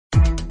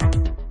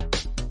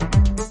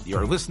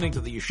You're listening to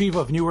the Yeshiva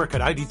of Newark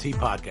at IDT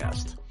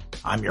podcast.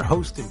 I'm your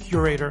host and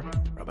curator,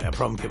 Rabbi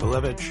Abram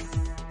Kibalevich,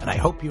 and I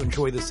hope you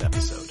enjoy this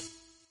episode.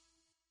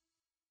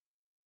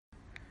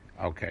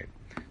 Okay,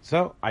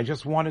 so I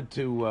just wanted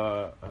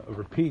to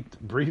repeat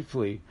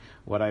briefly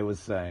what I was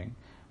saying.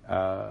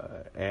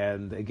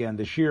 And again,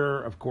 the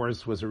shir, of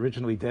course, was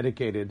originally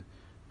dedicated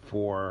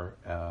for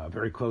a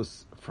very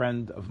close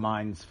friend of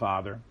mine's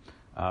father,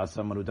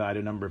 someone who died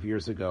a number of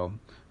years ago,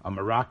 a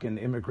Moroccan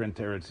immigrant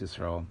to Eretz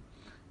Yisrael,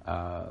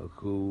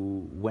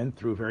 who went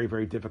through very,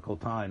 very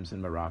difficult times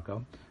in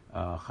Morocco,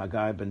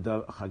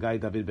 Chagai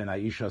David ben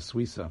Aisha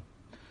Suissa,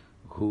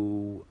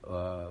 who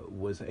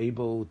was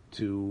able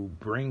to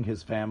bring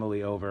his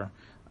family over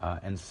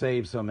and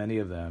save so many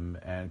of them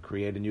and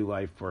create a new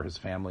life for his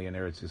family in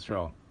Eretz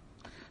Yisrael.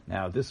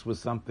 Now, this was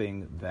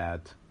something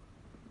that...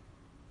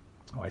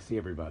 Oh, I see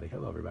everybody.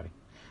 Hello, everybody.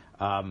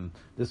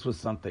 This was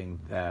something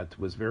that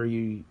was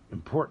very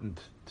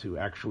important to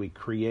actually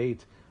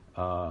create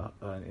a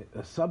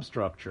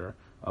substructure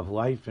of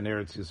life in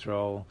Eretz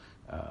Yisrael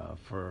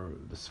for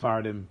the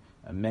Sephardim.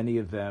 Many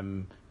of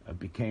them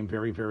became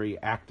very, very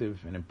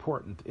active and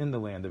important in the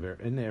land of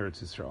in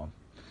Eretz Yisrael.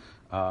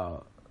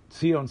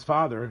 Sion's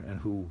father, and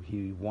who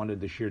he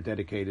wanted the shir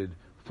dedicated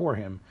for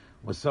him,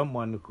 was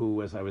someone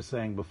who, as I was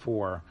saying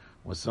before,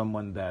 was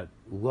someone that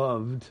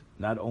loved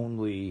not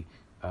only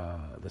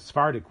the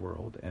Sephardic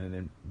world and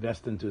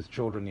invest into his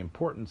children the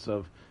importance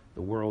of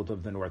the world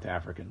of the North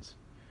Africans.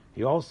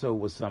 He also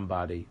was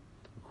somebody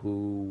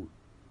who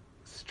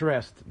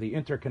stressed the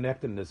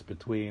interconnectedness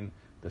between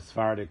the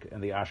Sephardic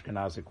and the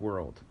Ashkenazic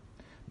world.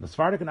 The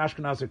Sephardic and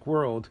Ashkenazic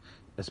world,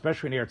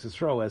 especially in Eretz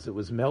Yisrael, as it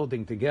was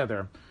melding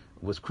together,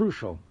 was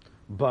crucial.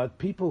 But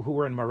people who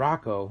were in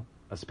Morocco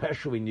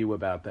especially knew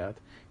about that.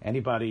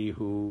 Anybody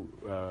who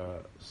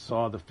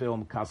saw the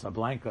film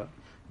Casablanca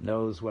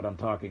knows what I'm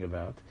talking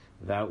about.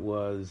 That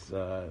was,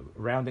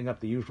 rounding up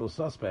the usual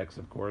suspects,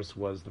 of course,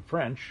 was the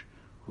French,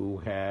 who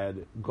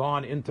had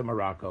gone into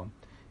Morocco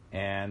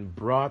and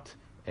brought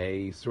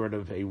a sort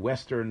of a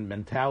Western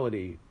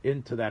mentality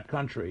into that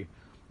country,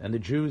 and the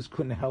Jews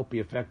couldn't help be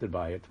affected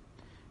by it,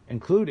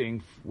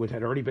 including what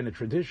had already been a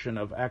tradition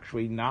of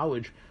actually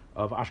knowledge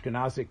of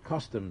Ashkenazic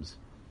customs.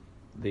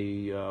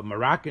 The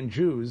Moroccan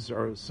Jews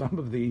are some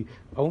of the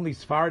only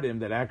Sephardim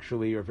that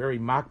actually are very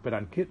makbid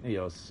on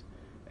kitnios,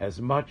 as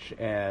much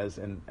as,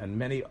 and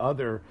many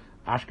other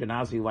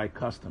Ashkenazi-like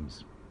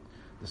customs.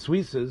 The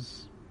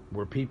Suisses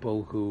were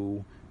people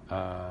who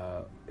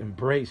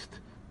embraced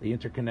the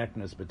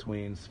interconnectedness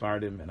between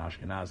Sephardim and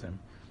Ashkenazim.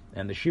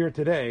 And the shir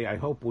today, I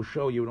hope, will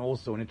show you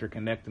also an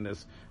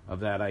interconnectedness of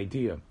that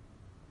idea.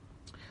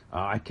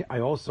 I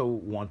also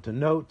want to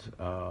note,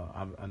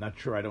 I'm not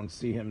sure, I don't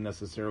see him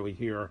necessarily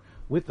here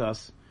with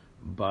us,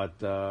 but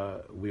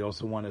we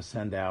also want to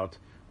send out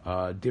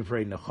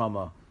Divrei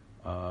Nechama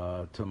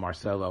to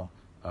Marcelo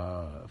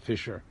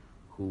Fisher,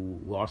 who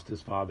lost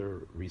his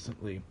father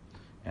recently.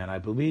 And I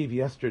believe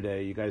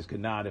yesterday, you guys could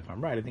nod if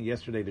I'm right, I think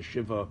yesterday the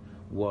Shiva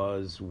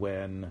was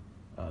when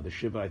the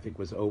Shiva, I think,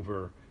 was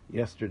over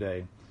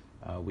yesterday.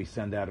 We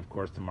send out, of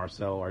course, to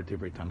Marcel our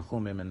Divrei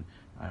Tanchumim, and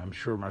I'm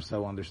sure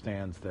Marcel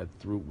understands that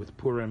with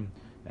Purim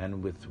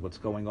and with what's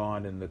going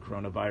on in the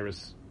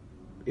coronavirus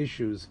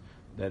issues,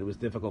 that it was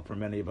difficult for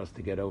many of us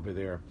to get over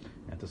there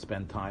and to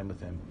spend time with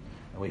him.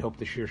 And we hope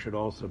the shir should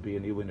also be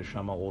an Ilui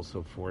Neshama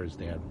also for his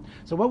dad.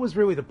 So what was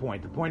really the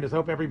point? The point is, I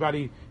hope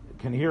everybody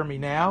can hear me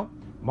now.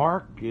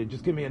 Mark,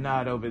 just give me a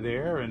nod over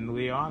there, and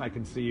Leon, I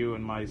can see you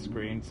in my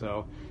screen.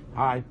 So,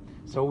 hi.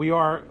 So we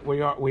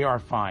are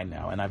fine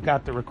now, and I've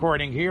got the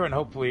recording here, and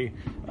hopefully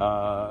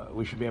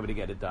we should be able to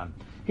get it done.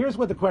 Here's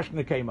what the question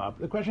that came up.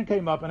 The question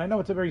came up, and I know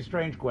it's a very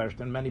strange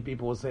question. Many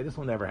people will say this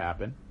will never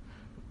happen.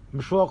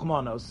 Mishloach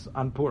manos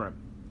on Purim.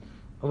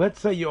 Let's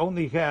say you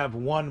only have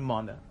one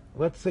maneh.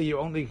 Let's say you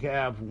only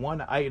have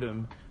one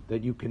item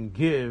that you can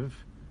give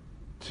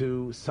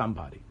to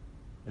somebody.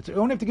 You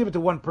don't have to give it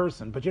to one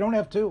person, but you don't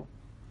have two.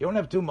 You don't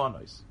have two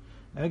manos.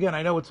 And again,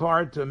 I know it's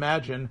hard to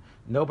imagine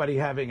nobody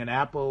having an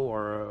apple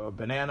or a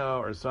banana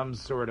or some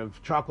sort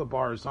of chocolate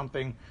bar or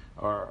something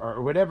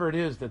or whatever it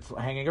is that's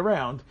hanging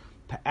around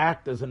to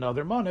act as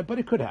another maneh, but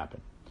it could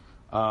happen.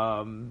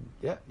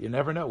 You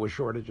never know with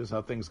shortages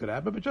how things could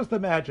happen, but just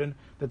imagine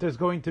that there's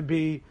going to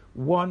be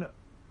one,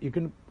 you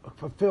can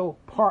fulfill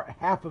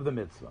half of the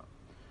mitzvah.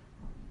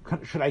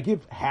 Should I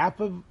give half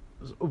of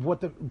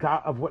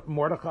what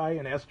Mordechai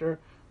and Esther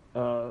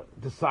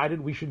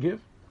decided we should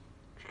give?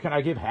 Can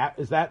I give half?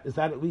 Is that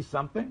at least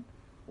something?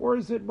 Or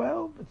is it,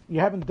 well, you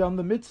haven't done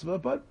the mitzvah,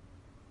 but,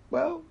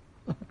 well,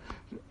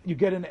 you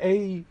get an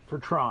A for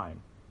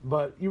trying,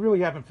 but you really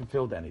haven't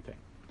fulfilled anything.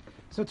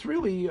 So it's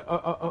really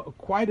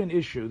quite an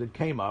issue that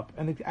came up,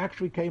 and it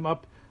actually came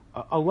up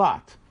a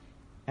lot.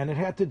 And it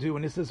had to do,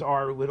 and this is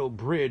our little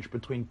bridge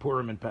between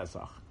Purim and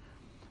Pesach.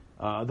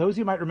 Those of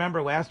you might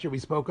remember last year we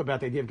spoke about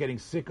the idea of getting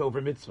sick over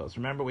mitzvahs.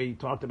 Remember we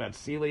talked about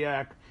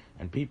celiac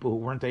and people who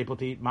weren't able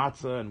to eat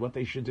matzah and what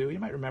they should do. You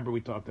might remember we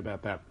talked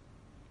about that.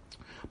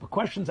 But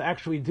questions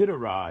actually did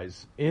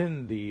arise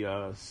in the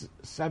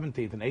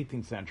 17th and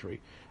 18th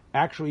century.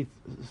 Actually,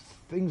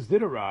 things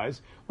did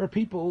arise where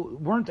people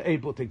weren't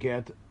able to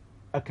get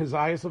a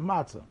kazayas of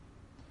matzah.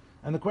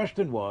 And the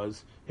question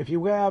was, if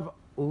you have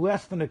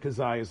less than a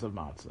kazayas of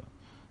matzah.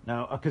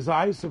 Now, a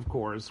kazayas, of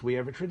course, we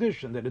have a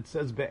tradition that it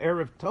says,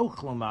 be'erev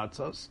tochlo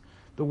matzos,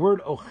 the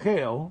word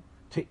ochel,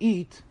 to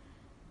eat,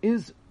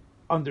 is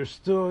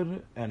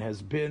understood and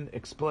has been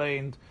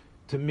explained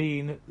to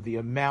mean the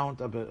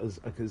amount of a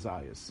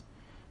kazayas.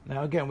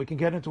 Now, again, we can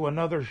get into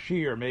another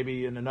shear,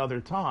 maybe in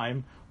another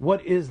time.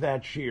 What is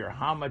that shear?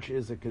 How much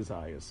is a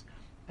kazayas?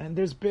 And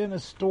there's been a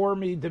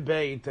stormy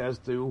debate as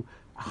to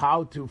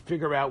how to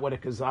figure out what a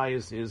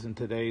kazayas is in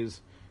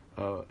today's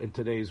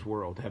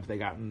world. Have the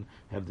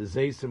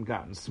zaysim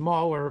gotten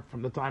smaller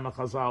from the time of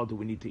Chazal? Do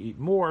we need to eat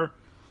more?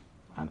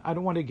 And I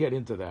don't want to get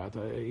into that.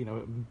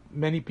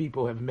 Many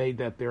people have made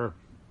that their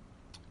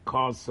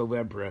cause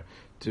célèbre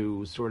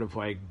to sort of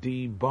like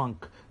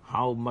debunk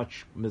how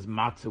much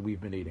matzah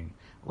we've been eating.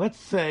 Let's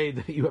say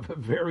that you have a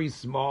very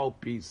small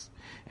piece.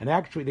 And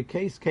actually the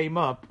case came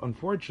up,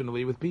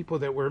 unfortunately, with people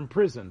that were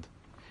imprisoned.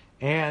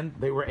 And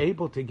they were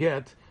able to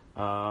get,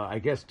 I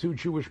guess, 2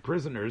 Jewish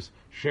prisoners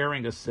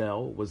sharing a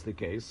cell was the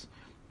case.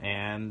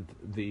 And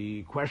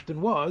the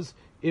question was,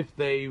 if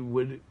they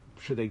would,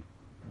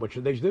 what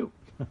should they do?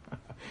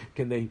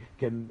 Can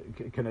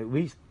at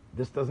least,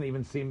 this doesn't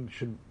even seem,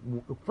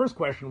 first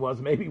question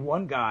was, maybe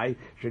one guy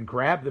should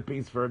grab the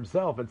piece for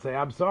himself and say,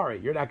 I'm sorry,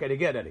 you're not going to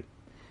get any.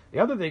 The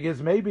other thing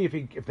is, maybe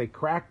if they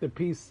crack the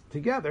piece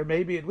together,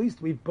 maybe at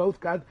least we've both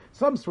got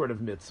some sort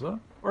of mitzvah,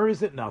 or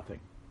is it nothing?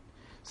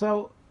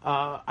 So,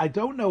 I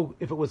don't know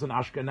if it was an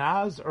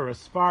Ashkenaz or a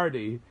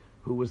Sephardi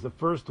who was the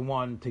first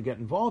one to get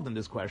involved in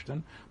this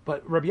question,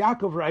 but Rabbi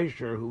Yaakov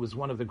Reisher, who was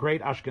one of the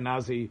great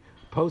Ashkenazi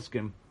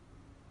poskim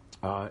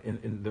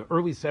in the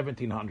early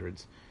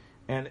 1700s,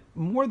 and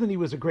more than he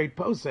was a great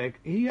posek,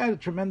 he had a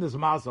tremendous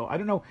mazel. I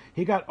don't know,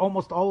 he got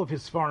almost all of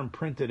his svarim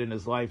printed in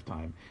his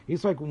lifetime.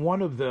 He's like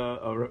one of the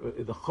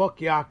Chok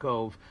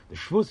Yaakov, the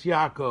Shvus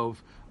Yaakov,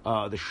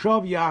 the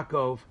Shov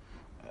Yaakov.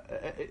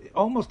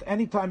 Almost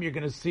any time you're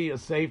going to see a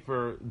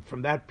sefer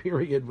from that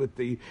period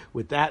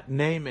with that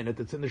name in it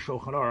that's in the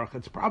Shulchan Aruch,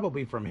 it's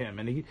probably from him.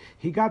 And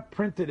he got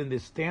printed in the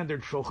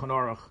standard Shulchan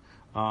Aruch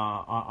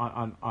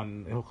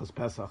on Hilchos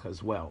Pesach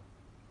as well.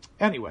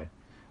 Anyway,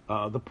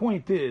 the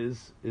point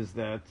is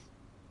that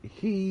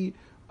he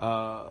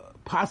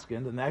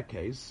paskined in that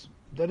case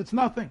that it's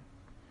nothing.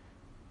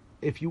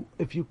 If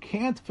you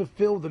can't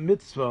fulfill the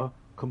mitzvah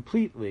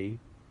completely,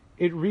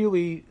 it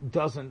really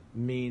doesn't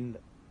mean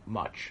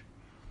much.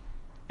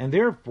 And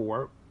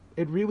therefore,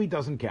 it really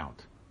doesn't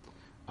count.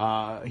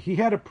 He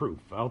had a proof.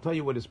 I'll tell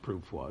you what his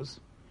proof was.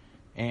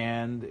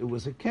 And it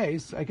was a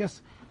case, I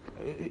guess,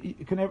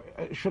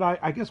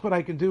 I guess what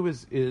I can do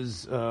is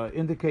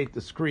indicate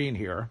the screen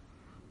here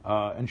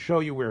and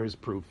show you where his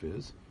proof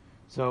is.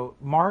 So,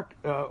 Mark,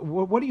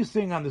 what are you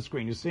seeing on the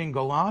screen? You're seeing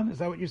Golan? Is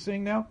that what you're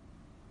seeing now?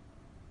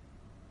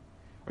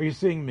 Or are you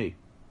seeing me?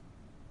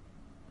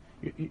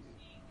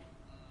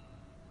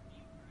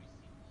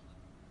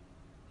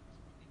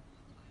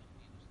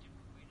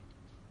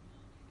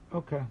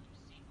 Okay.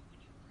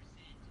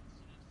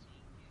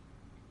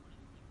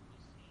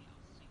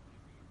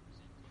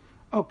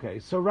 Okay,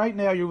 so right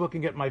now you're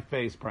looking at my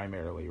face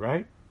primarily,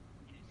 right?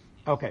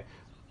 Okay.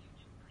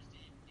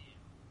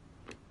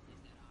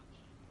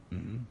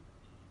 Mm-hmm.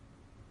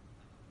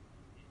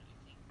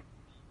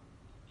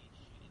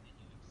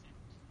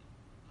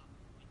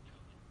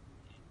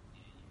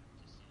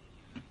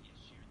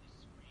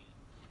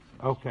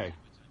 Okay.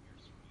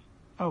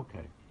 Okay.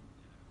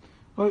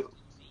 Well,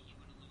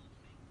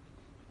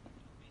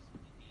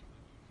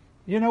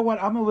 you know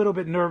what? I'm a little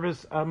bit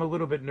nervous.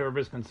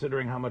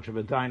 Considering how much of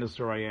a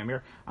dinosaur I am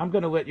here. I'm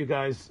going to let you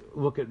guys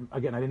look at,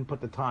 again, I didn't put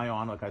the tie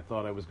on like I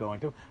thought I was going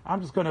to. I'm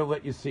just going to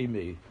let you see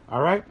me.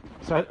 All right?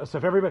 So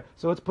if everybody,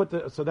 so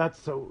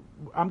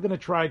I'm going to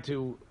try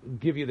to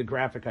give you the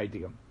graphic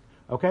idea.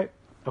 Okay?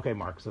 Okay,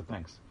 Mark, so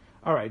thanks.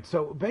 All right,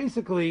 so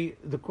basically,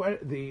 the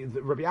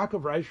Rabbi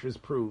Yaakov Reisher's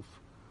proof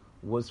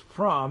was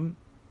from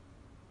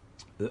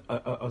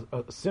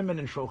a siman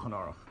in Shulchan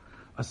Aruch.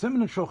 A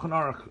siman in Shulchan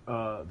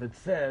Aruch that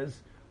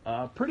says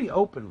pretty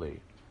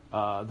openly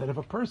that if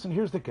a person,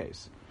 here's the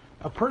case,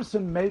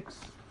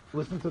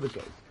 listen to the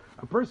case,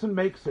 a person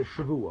makes a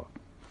shavua,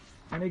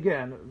 and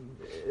again,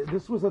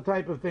 this was a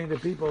type of thing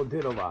that people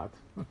did a lot.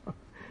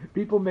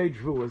 People made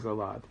shavuas a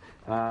lot.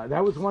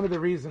 That was one of the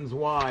reasons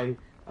why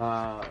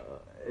Masechtas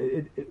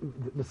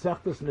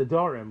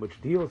Nedarim,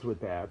 which deals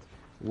with that,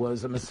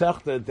 was a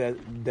Masechta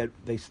that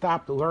they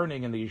stopped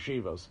learning in the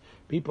yeshivos.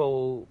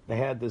 People, they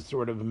had this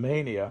sort of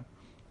mania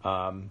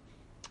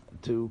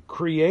to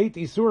create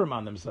isurim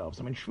on themselves.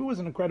 I mean, shvu is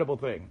an incredible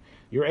thing.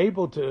 You're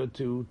able to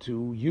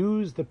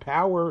use the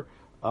power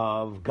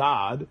of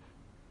God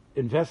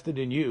invested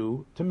in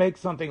you to make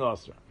something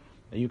awesome.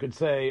 You could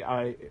say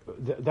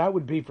that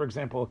would be, for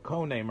example, a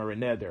konem or a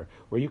neder,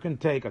 where you can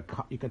take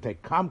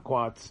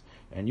kumquats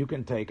and you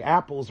can take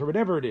apples or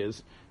whatever it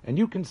is, and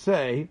you can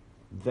say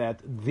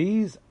that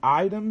these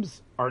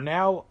items are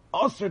now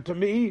usher to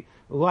me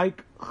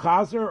like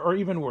chazer or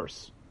even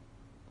worse.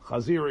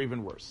 Chazir or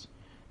even worse.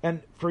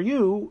 And for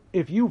you,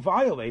 if you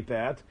violate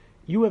that,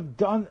 you have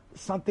done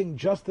something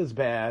just as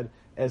bad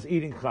as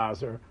eating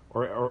chazer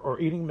or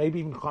eating maybe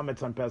even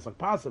chametz on Pesach,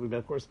 possibly, but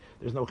of course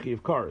there's no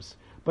chiyuv kares.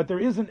 But there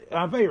is an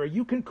aveira.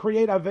 You can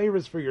create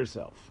aveiras for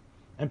yourself.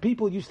 And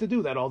people used to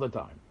do that all the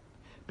time.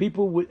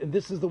 People would, and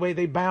this is the way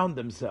they bound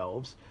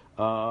themselves,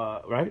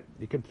 right?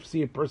 You could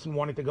see a person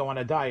wanting to go on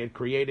a diet,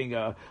 creating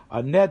a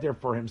neder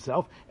for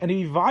himself, and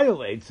he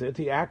violates it.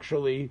 He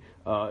actually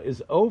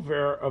is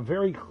over a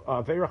very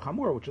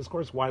chamur, which is, of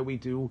course, why we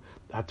do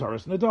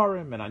Hataras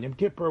Nadarim and on Yom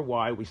Kippur,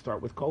 why we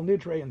start with Kol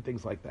Nidre and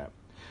things like that.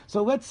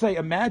 So let's say,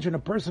 imagine a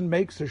person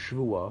makes a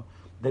shvuah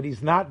that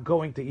he's not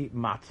going to eat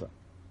matzah.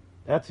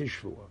 That's his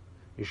shvuah.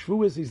 His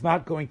shvuah is he's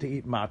not going to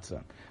eat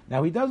matzah.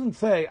 Now he doesn't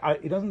say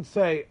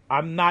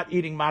I'm not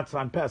eating matzah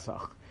on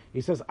Pesach.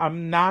 He says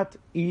I'm not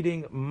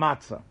eating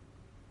matzah.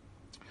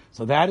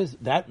 So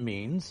that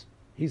means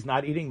he's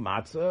not eating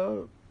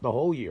matzah the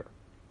whole year.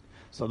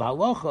 So the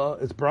halacha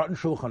is brought in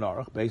Shulchan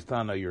Aruch based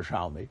on a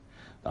Yerushalmi.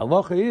 The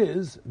halacha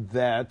is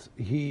that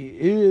he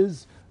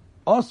is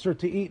usher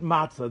to eat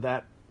matzah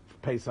that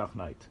Pesach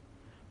night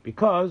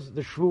because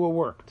the shvuah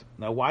worked.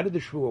 Now, why did the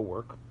shvuah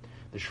work?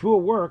 The shvuah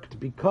worked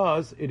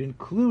because it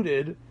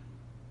included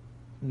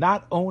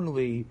not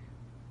only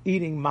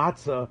eating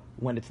matzah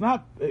when it's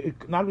not eating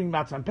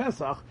matzah on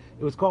Pesach.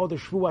 It was called the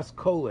shvuas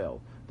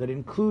kolel, that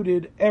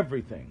included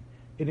everything.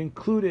 It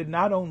included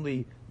not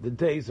only the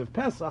days of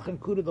Pesach,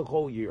 included the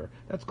whole year.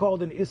 That's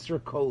called an Isser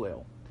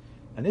Kolel.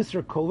 An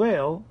Isser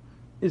Kolel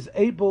is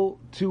able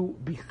to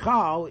be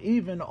chal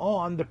even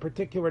on the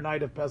particular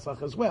night of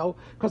Pesach as well,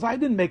 because I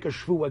didn't make a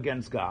shvu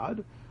against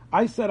God.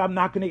 I said I'm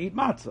not going to eat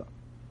matzah.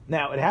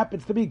 Now, it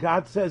happens to be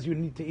God says you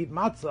need to eat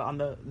matzah on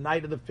the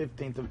night of the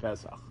 15th of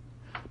Pesach.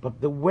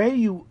 But the way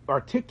you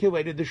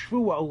articulated the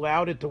shvuah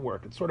allowed it to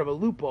work. It's sort of a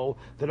loophole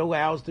that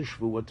allows the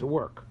shvuah to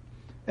work.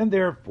 And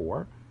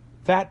therefore,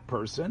 that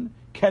person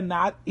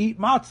cannot eat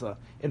matzah.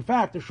 In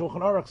fact, the Shulchan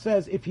Aruch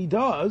says if he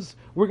does,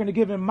 we're going to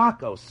give him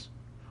makos.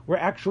 We're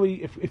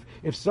actually,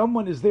 if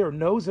someone is there,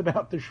 knows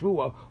about the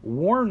shvuah,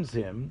 warns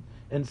him,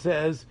 and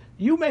says,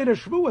 you made a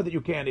shvuah that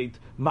you can't eat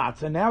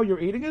matzah, now you're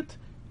eating it?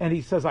 And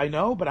he says, I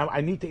know, but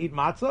I need to eat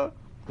matzah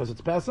because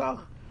it's Pesach.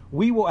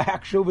 We will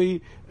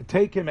actually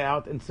take him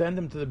out and send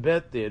him to the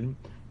Beit Din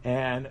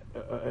and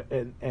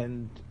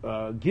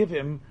give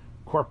him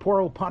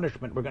corporal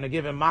punishment. We're going to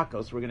give him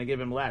makos. We're going to give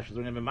him lashes.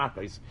 We're going to give him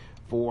makos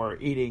for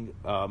eating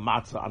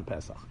matzah on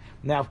Pesach.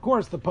 Now, of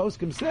course, the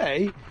poskim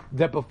say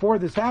that before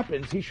this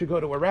happens, he should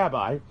go to a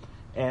rabbi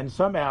and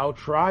somehow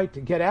try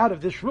to get out of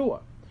this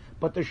shvuah.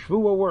 But the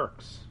shvuah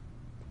works.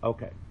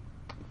 Okay.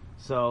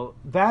 So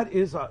that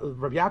is,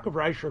 Rabbi Yaakov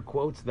Reisher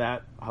quotes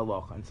that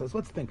halacha and says,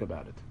 let's think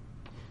about it.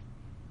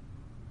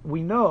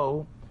 We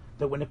know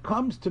that when it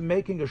comes to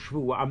making a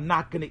shvuah, I'm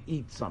not going to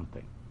eat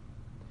something.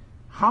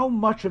 How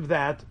much of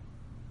that,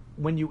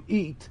 when you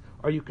eat,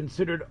 are you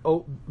considered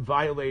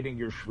violating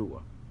your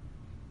shvuah?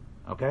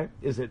 Okay?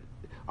 Is it,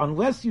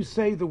 unless you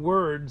say the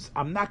words,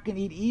 I'm not going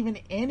to eat even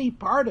any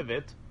part of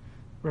it.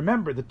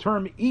 Remember, the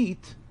term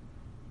eat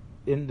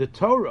in the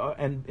Torah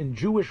and in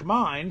Jewish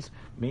minds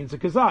means a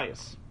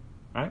kazayas.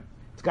 Right?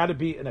 It's got to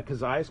be in a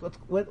kazayas.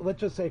 Let's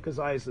just say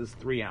kazayas is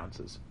 3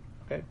 ounces.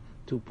 Okay?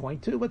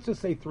 2.2, let's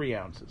just say 3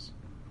 ounces.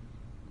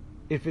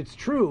 If it's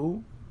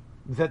true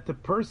that the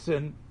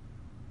person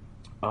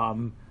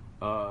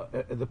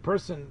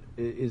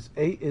is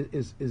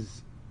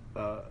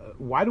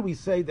why do we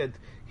say that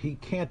he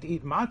can't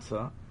eat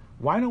matzah?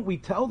 Why don't we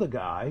tell the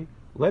guy,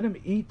 let him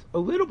eat a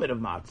little bit of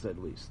matzah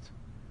at least?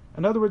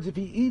 In other words, if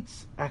he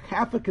eats a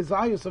half a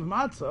kazayas of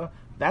matzah,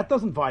 that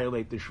doesn't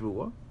violate the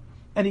shvuah,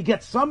 and he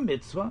gets some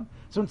mitzvah.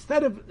 So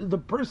instead of the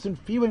person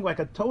feeling like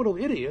a total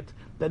idiot,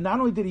 that not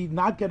only did he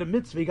not get a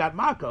mitzvah, he got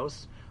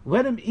makos,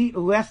 let him eat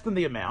less than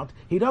the amount.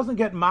 He doesn't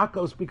get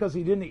makos because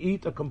he didn't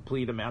eat a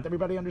complete amount.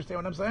 Everybody understand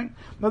what I'm saying?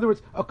 In other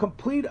words, a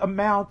complete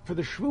amount for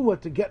the shvuah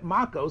to get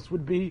makos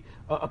would be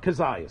a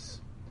kazayas.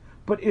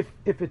 But if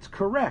it's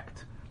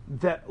correct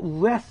that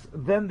less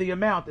than the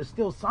amount is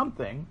still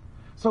something,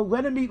 so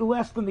let him eat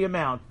less than the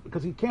amount,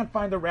 because he can't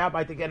find a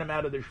rabbi to get him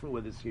out of the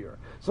shvuah this year.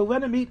 So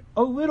let him eat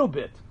a little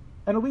bit,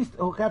 and at least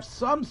he'll have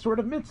some sort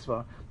of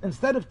mitzvah,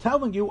 instead of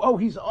telling you, oh,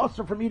 he's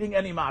also from eating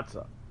any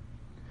matzah.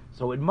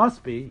 So it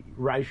must be,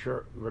 Rabbi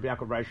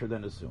Yaakov Reisher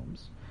then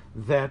assumes,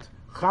 that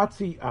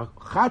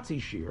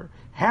chatzi shir,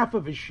 half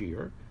of a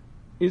shir,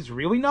 is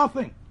really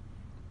nothing.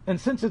 And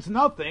since it's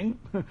nothing,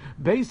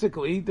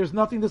 basically, there's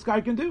nothing this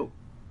guy can do.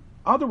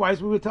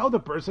 Otherwise, we would tell the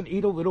person,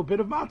 eat a little bit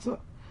of matzah.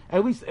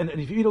 At least, and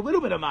if you eat a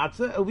little bit of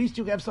matzah, at least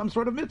you have some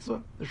sort of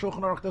mitzvah. The Shulchan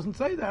Aruch doesn't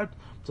say that.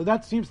 So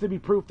that seems to be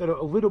proof that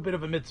a little bit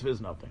of a mitzvah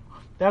is nothing.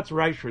 That's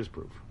Reisher's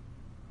proof.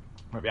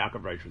 Rabbi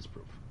Yaakov Reisher's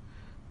proof.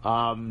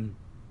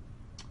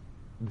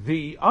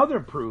 The other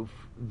proof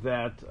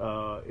that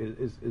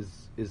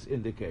is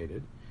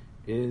indicated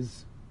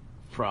is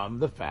from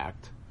the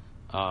fact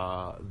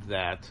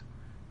that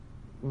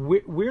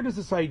where does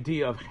this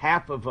idea of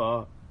half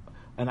of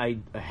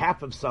and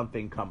half of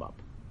something come up.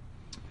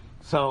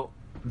 So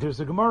there's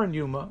a Gemara in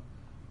Yuma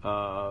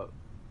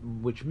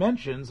which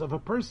mentions of a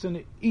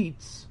person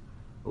eats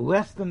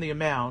less than the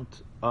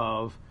amount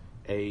of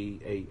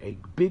a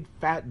big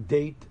fat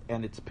date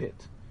and its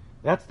pit.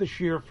 That's the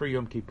shear for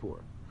Yom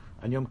Kippur.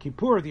 On Yom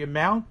Kippur, the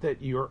amount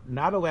that you're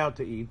not allowed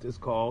to eat is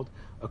called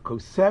a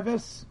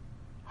koseves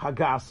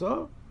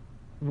hagasa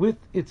with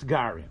its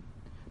garim.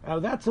 Now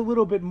that's a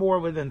little bit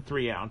more than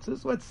 3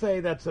 ounces. Let's say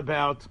that's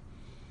about,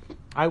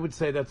 I would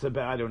say that's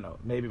about, I don't know,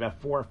 maybe about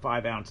 4 or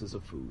 5 ounces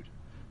of food.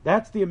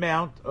 That's the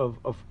amount of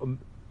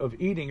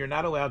eating you're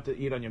not allowed to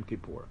eat on Yom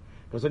Kippur.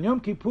 Because on Yom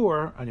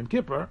Kippur, Yom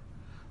Kippur,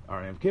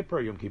 Yom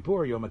Kippur, Yom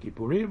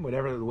Kippurim,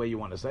 whatever the way you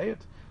want to say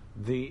it,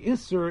 the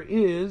Isser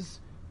is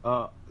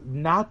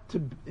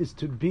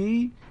to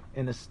be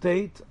in a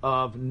state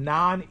of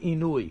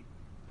non-inui.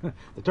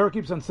 The Torah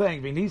keeps on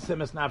saying,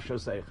 "V'nisem es nafsho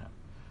seichem,"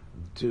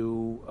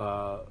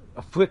 to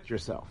afflict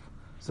yourself.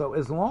 So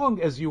as long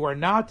as you are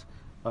not,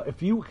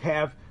 if you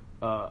have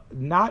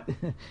not,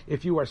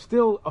 if you are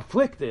still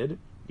afflicted,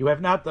 you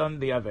have not done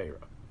the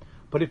Aveira.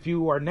 But if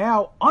you are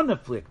now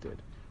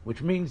unafflicted,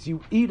 which means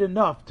you eat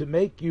enough to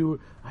make you,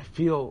 I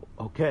feel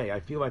okay, I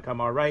feel like I'm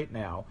all right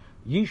now,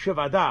 Yishuv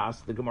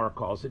Adas, the Gemara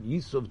calls it,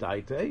 Yisuv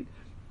Daite,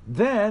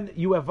 then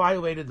you have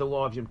violated the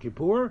law of Yom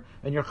Kippur,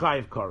 and you're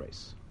Chayiv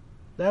Kares.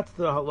 That's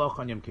the halach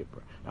on Yom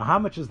Kippur. Now how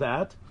much is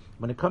that?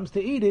 When it comes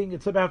to eating,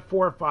 it's about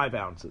 4 or 5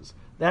 ounces.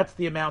 That's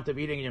the amount of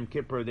eating in Yom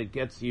Kippur that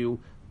gets you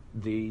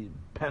the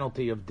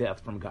penalty of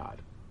death from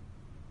God.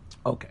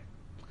 Okay.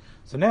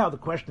 So now the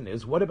question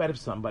is, what about if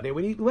somebody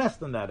would eat less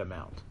than that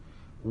amount?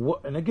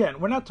 And again,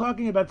 we're not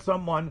talking about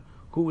someone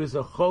who is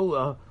a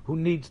chola who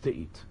needs to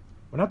eat.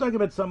 We're not talking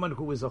about someone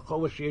who is a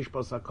chola sheyesh bo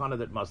sakana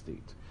that must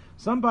eat.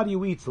 Somebody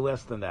who eats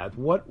less than that,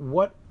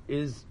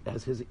 is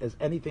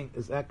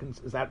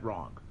that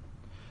wrong?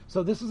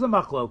 So this is a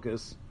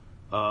machlokus.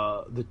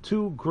 The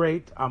 2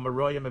 great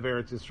Amoraim of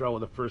Eretz Yisrael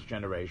of the first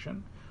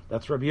generation.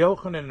 That's Rabbi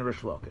Yochanan and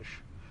Rish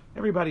Lakish.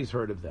 Everybody's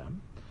heard of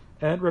them.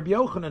 And Rabbi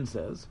Yochanan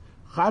says,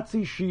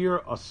 Chatzi shir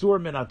asur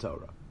min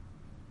haTorah.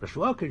 Rish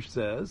Lakish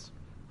says,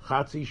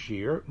 Chatzi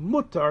shir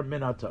mutar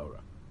min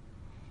haTorah.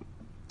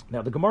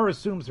 Now the Gemara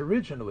assumes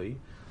originally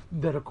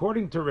that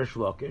according to Rish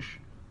Lakish,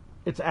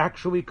 it's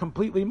actually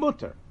completely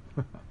mutar.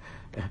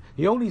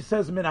 He only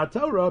says min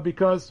haTorah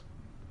because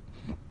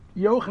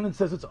Yochanan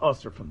says it's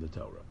usher from the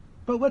Torah.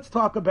 But let's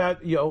talk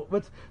about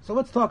Yochanan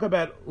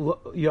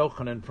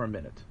for a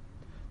minute.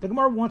 The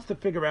Gemara wants to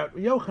figure out,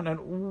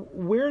 Yochanan,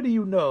 where do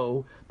you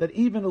know that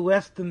even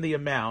less than the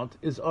amount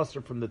is usher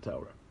from the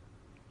Torah?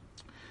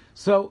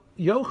 So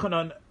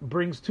Yochanan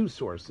brings 2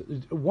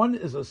 sources. One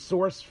is a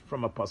source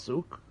from a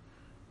pasuk,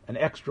 an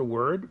extra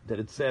word that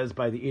it says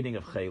by the eating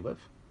of chaylev.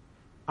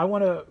 I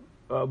want to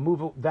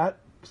move that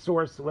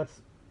source.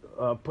 Let's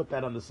put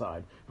that on the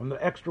side from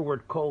the extra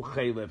word kol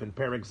chaylev in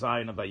Perek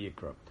Zayin of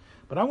Vayikra.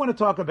 But I want to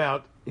talk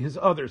about his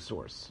other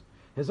source.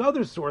 His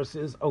other source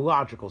is a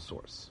logical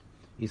source.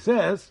 He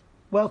says,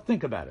 well,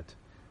 think about it.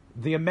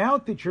 The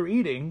amount that you're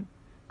eating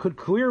could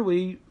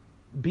clearly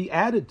be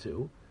added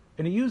to,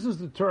 and he uses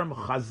the term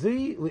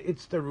chazi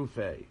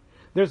li'itzterufei.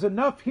 There's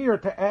enough here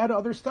to add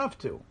other stuff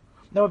to.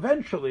 Now,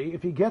 eventually,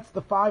 if he gets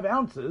the 5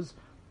 ounces,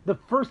 the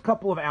first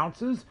couple of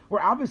ounces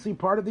were obviously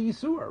part of the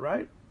Yisur,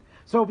 right?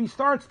 So if he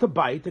starts to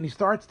bite and he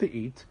starts to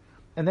eat,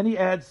 and then he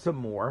adds some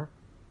more,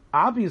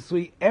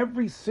 obviously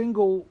every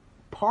single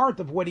part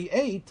of what he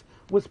ate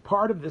was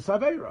part of this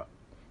Aveira.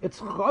 It's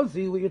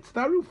chazi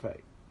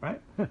li'itzterufei,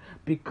 right?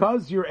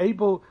 Because you're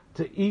able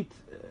to eat,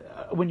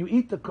 when you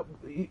eat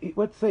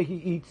let's say he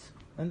eats,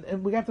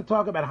 and we have to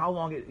talk about how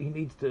long he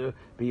needs to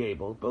be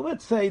able, but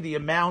let's say the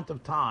amount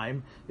of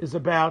time is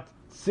about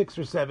 6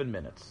 or 7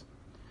 minutes,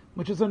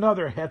 which is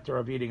another heter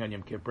of eating on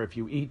Yom Kippur. If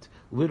you eat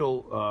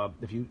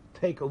if you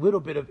take a little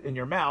bit in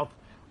your mouth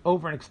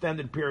over an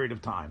extended period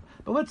of time.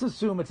 But let's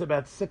assume it's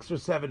about 6 or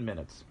 7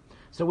 minutes.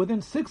 So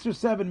within 6 or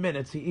 7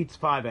 minutes, he eats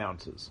 5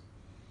 ounces.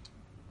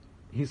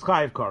 He's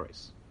chayiv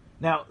kares.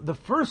 Now, the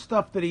first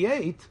stuff that he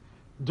ate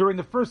during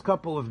the first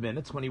couple of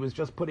minutes, when he was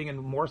just putting in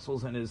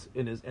morsels in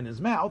his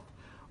mouth,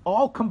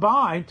 all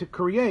combined to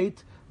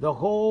create the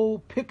whole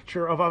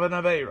picture of an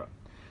aveira.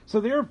 So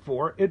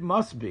therefore, it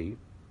must be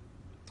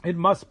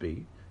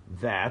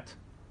that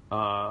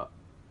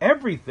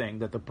everything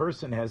that the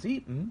person has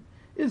eaten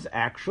is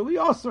actually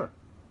osir.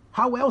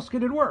 How else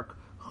could it work?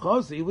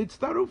 Chazi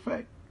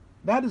li'itzterufei.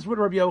 That is what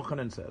Rabbi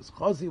Yochanan says.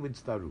 Chazi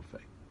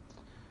li'itzterufei.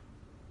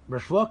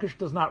 Rish Lakish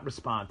does not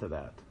respond to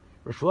that.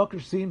 Rish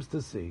Lakish seems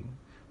to see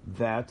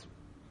that,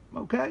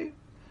 okay,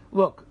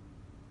 look,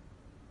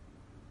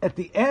 at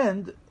the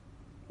end,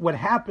 what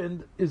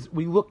happened is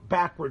we look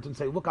backwards and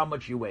say, look how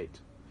much you ate.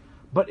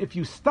 But if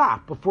you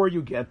stop before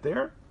you get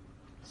there,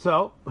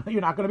 so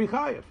you're not going to be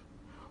chayiv.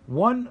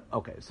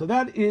 So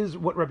that is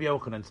what Rabbi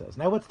Yochanan says.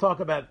 Now let's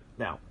talk about,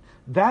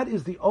 that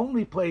is the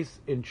only place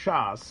in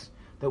Shas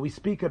that we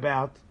speak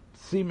about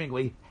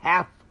seemingly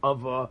half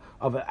of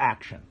an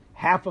action,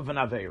 half of an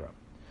Aveira.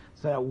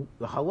 So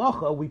the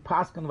halacha, we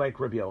paskin like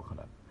Rabbi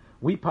Yochanan.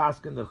 We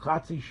paskin the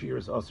Chatzi Shir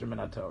is Osir min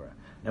haTorah.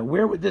 Now,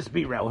 where would this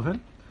be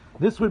relevant?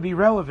 This would be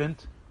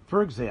relevant,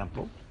 for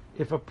example,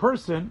 if a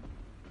person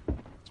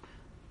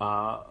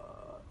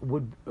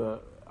would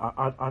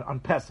on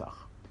Pesach,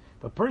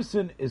 if a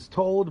person is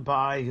told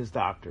by his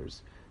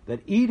doctors that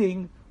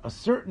eating a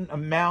certain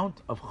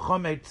amount of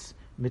chametz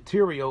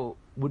material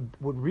would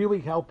really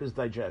help his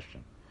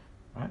digestion.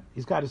 Right?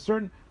 He's got a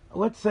certain,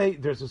 let's say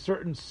there's a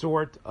certain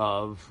sort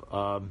of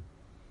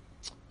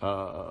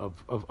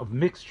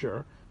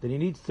mixture that he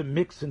needs to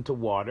mix into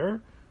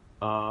water,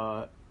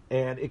 and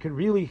it can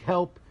really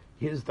help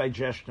his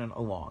digestion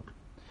along.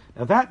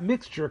 Now that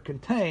mixture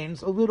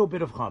contains a little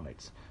bit of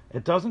chametz.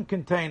 It doesn't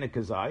contain a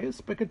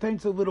kazayas, but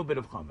contains a little bit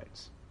of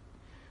chametz.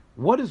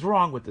 What is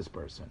wrong with this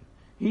person?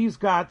 He's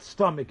got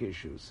stomach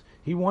issues.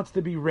 He wants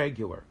to be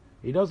regular.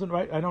 He doesn't,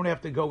 right? I don't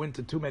have to go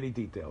into too many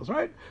details,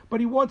 right? But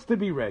he wants to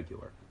be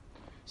regular.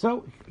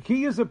 So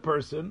he is a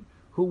person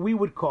who we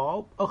would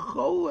call a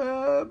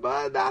chola,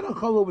 but not a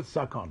chola with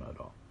sakana at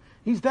all.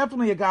 He's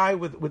definitely a guy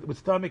with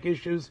stomach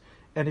issues,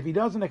 and if he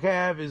doesn't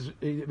have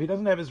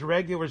his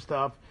regular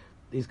stuff,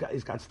 he's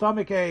got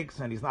stomach aches,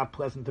 and he's not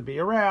pleasant to be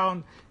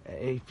around.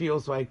 He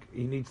feels like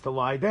he needs to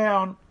lie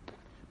down,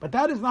 but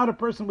that is not a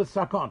person with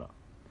sakana.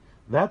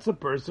 That's a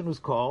person who's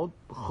called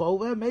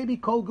chola, maybe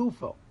kol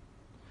gufo.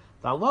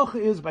 The halacha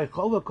is by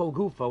chola kol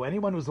gufo,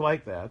 anyone who's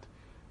like that,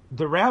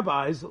 the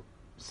rabbis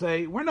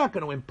say, we're not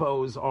going to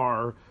impose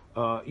our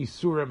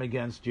isurim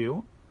against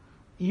you.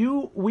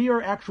 We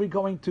are actually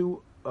going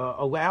to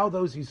allow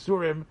those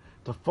isurim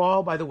to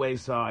fall by the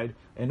wayside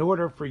in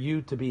order for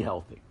you to be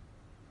healthy.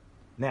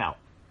 Now,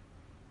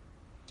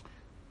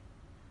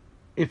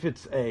 if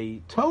it's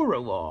a Torah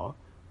law,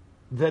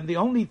 then the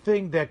only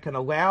thing that can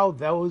allow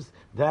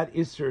that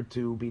isur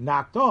to be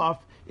knocked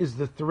off is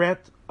the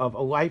threat of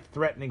a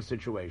life-threatening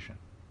situation.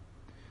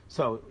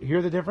 So,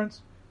 hear the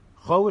difference?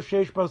 Chola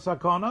sheish bo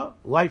sakana,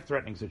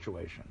 life-threatening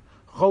situation.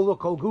 Chola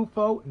kol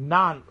gufo,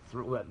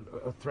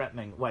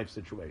 non-threatening life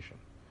situation.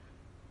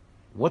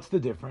 What's the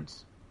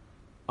difference?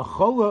 A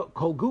chola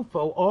kol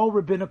gufo, all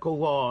rabbinical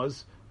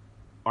laws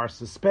are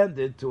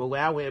suspended to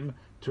allow him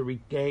to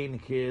regain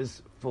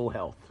his full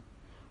health.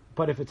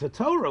 But if it's a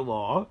Torah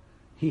law,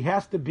 he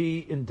has to be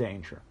in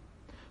danger.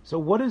 So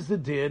what is the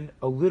din?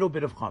 A little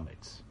bit of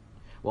chametz.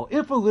 Well,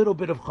 if a little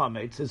bit of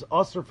chametz is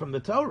usher from the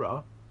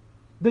Torah,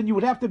 then you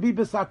would have to be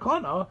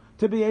besakana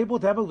to be able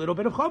to have a little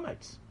bit of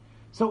chametz.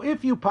 So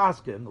if you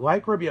paskin,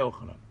 like Rabbi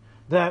Yochanan,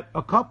 that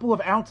a couple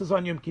of ounces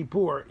on Yom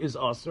Kippur is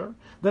usher,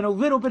 then a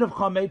little bit of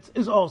chametz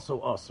is also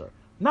usher.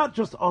 Not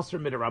just usher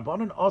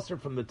midrabanan, usher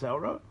from the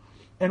Torah,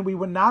 and we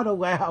would not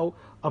allow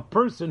a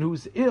person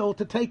who's ill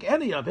to take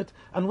any of it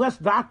unless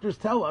doctors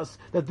tell us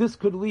that this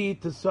could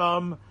lead to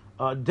some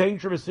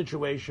dangerous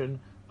situation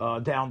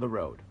down the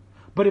road.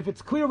 But if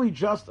it's clearly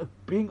just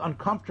being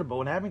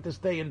uncomfortable and having to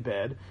stay in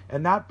bed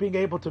and not being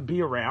able to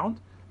be around,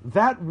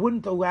 that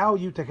wouldn't allow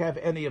you to have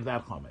any of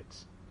that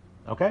chametz.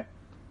 Okay?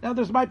 Now,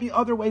 there might be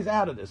other ways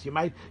out of this.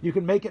 You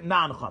can make it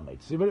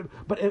non-chametz.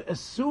 But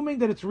assuming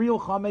that it's real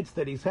chametz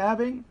that he's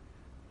having,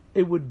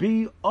 it would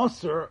be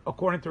usher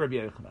according to Rabbi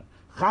Yochanan.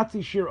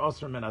 Chatzi shir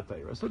usher min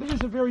atayra. So there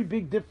is a very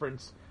big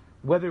difference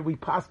whether we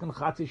paskin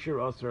chatzi shir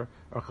usher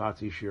or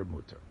chatzi shir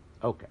muter.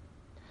 Okay.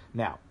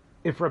 Now,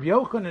 if Rabbi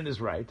Yochanan is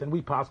right, and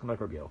we paskin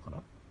like Rabbi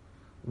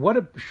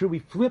Yochanan, should we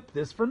flip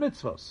this for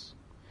mitzvos?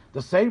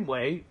 The same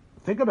way,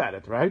 think about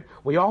it, right?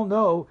 We all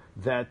know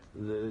that,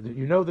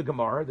 the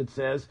Gemara that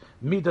says,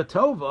 Mida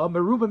tova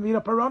meruba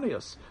mida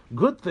paronius.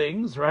 Good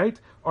things, right,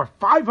 are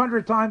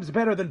 500 times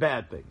better than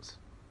bad things.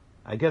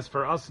 I guess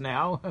for us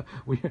now,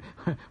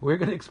 we're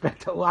going to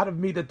expect a lot of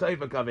Mida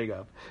Tova coming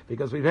up,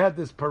 because we've had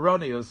this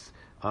Peronius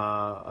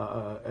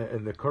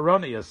and the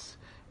Coronius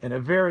in a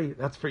very,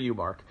 that's for you,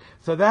 Mark.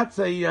 So that's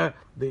the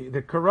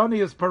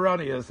Coronius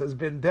Peronius has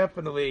been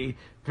definitely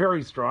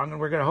very strong,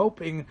 and we're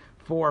hoping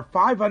for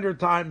 500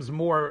 times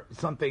more,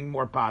 something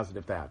more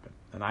positive to happen.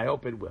 And I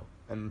hope it will.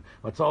 And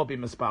let's all be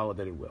mispala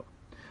that it will.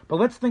 But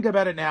let's think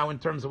about it now in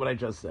terms of what I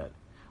just said.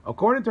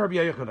 According to Rabbi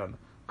Yochanan,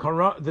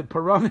 the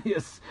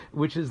Peronius,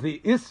 which is the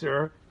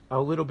Isser, a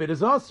little bit is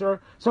Usser.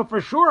 So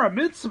for sure, a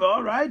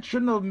mitzvah, right?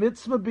 Shouldn't a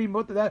mitzvah be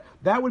mutter?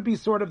 That would be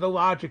sort of the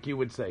logic you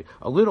would say.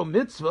 A little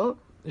mitzvah,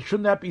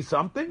 shouldn't that be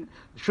something?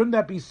 Shouldn't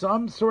that be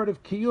some sort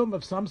of kiyum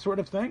of some sort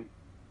of thing?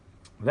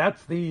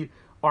 That's the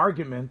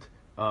argument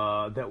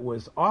that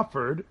was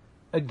offered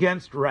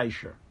against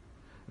Reisher.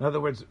 In other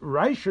words,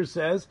 Reisher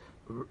says,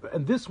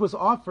 and this was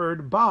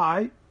offered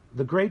by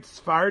the great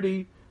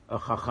Sephardi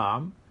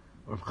Chacham,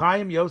 Rav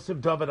Chaim Yosef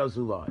David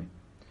Azulai.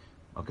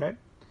 Okay?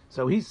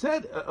 So he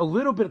said a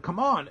little bit, come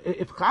on,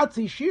 if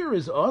Chatzi Shir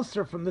is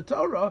usher from the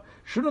Torah,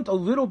 shouldn't a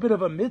little bit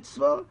of a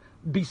mitzvah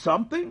be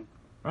something?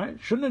 Right?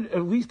 Shouldn't it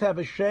at least have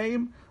a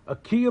shame, a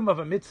kiyum of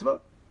a mitzvah?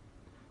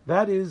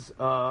 That is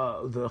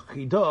the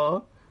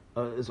Chidah,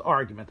 his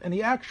argument. And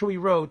he actually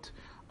wrote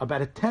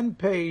about a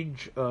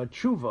 10-page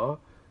tshuva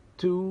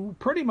to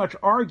pretty much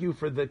argue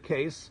for the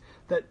case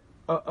that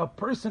a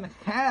person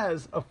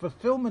has a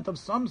fulfillment of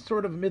some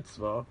sort of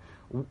mitzvah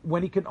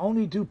when he can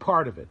only do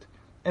part of it.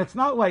 And it's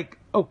not like,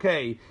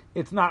 okay,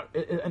 it's not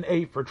an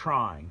A for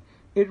trying.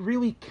 it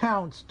really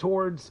counts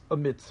towards a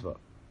mitzvah.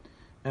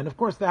 And of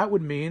course, that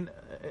would mean,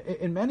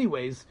 in many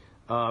ways,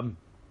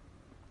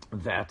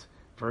 that,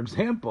 for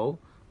example,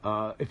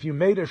 if you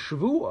made a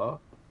shvuah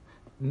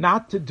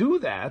not to do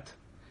that,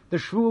 the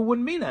shvuah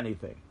wouldn't mean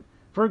anything.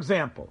 For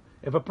example,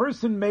 if a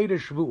person made a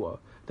shvuah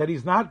that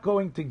he's not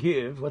going to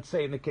give, let's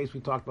say in the case we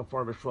talked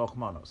before of a shvuah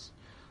manos,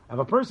 if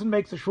a person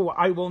makes a shvuah,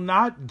 I will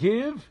not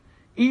give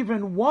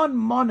even one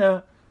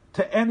maneh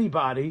to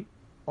anybody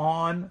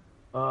on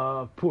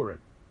Purim.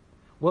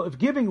 Well, if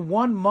giving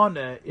one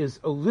maneh is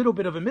a little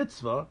bit of a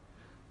mitzvah,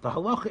 the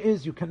halacha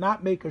is you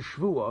cannot make a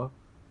shvuah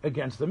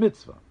against the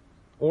mitzvah.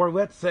 Or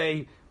let's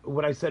say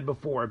what I said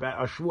before about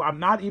a shvuah, I'm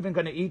not even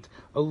going to eat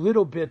a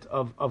little bit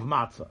of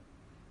matzah.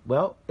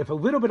 Well, if a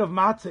little bit of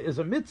matzah is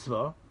a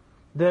mitzvah,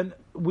 then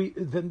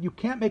you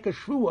can't make a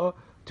shvuah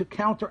to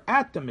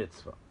counteract the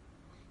mitzvah.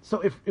 So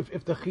if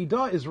the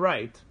chidah is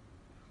right,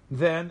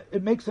 then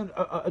it makes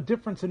a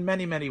difference in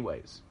many, many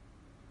ways.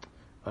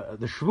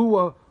 The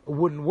shvuah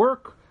wouldn't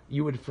work.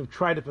 You would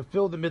try to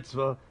fulfill the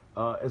mitzvah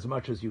as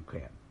much as you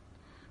can.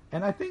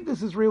 And I think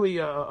this is really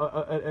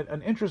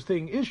an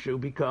interesting issue,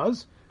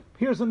 because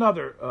here's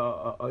another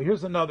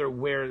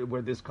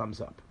where this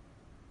comes up.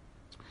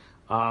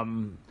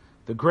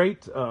 The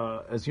great,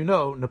 as you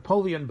know,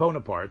 Napoleon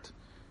Bonaparte.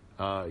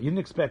 You didn't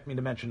expect me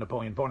to mention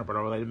Napoleon Bonaparte,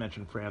 although I did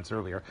mention France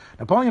earlier.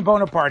 Napoleon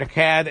Bonaparte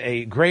had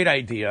a great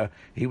idea.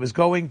 He was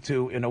going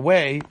to, in a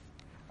way,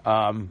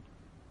 give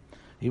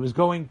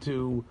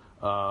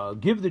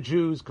the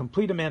Jews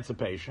complete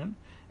emancipation,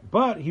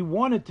 but he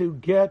wanted to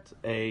get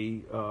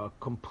a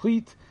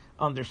complete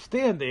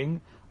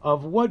understanding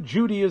of what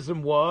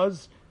Judaism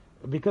was,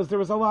 because there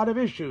was a lot of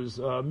issues.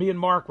 Me and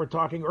Mark were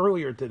talking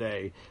earlier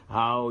today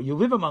how you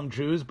live among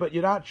Jews, but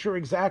you're not sure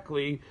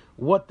exactly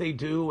what they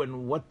do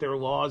and what their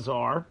laws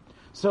are.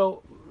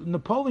 So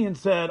Napoleon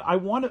said, I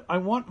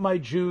want my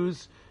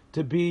Jews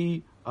to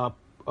be a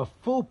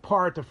full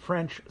part of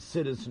French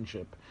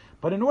citizenship.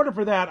 But in order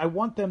for that, I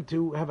want them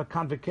to have a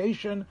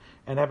convocation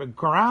and have a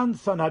Grand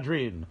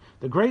Sanhedrin.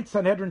 The great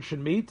Sanhedrin should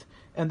meet,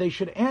 and they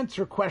should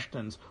answer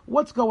questions.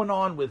 What's going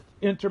on with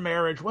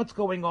intermarriage? What's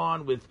going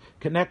on with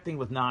connecting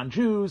with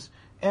non-Jews?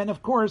 And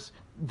of course,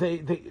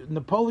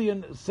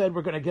 Napoleon said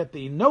we're going to get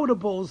the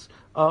notables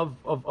of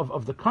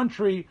the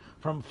country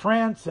from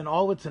France and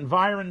all its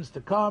environs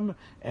to come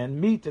and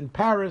meet in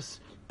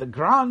Paris, the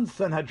Grand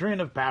Sanhedrin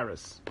of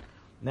Paris.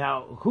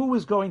 Now, who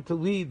was going to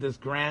lead this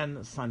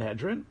Grand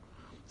Sanhedrin?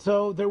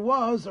 So there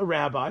was a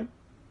rabbi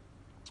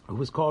who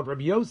was called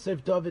Rabbi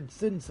Yosef David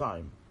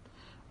Sinsheim,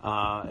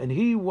 and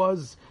he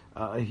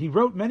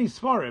wrote many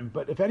svarim.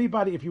 But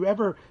if you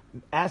ever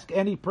ask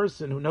any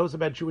person who knows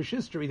about Jewish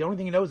history, the only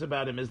thing he knows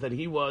about him is that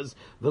he was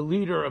the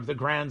leader of the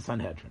Grand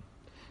Sanhedrin.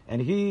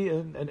 And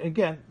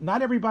again,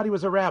 not everybody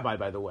was a rabbi,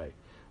 by the way.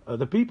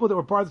 The people that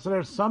were part of the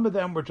Sanhedrin, some of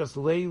them were just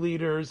lay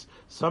leaders,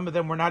 some of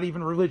them were not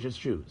even religious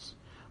Jews.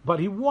 But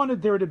he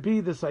wanted there to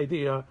be this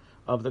idea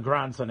of the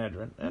Grand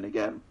Sanhedrin. And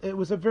again, it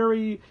was a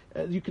very,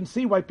 you can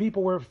see why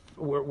people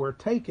were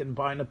taken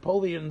by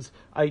Napoleon's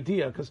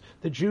idea, because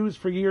the Jews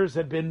for years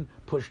had been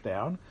pushed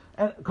down.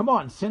 And come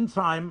on,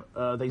 Sinsheim,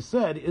 they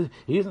said,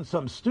 he isn't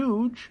some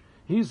stooge,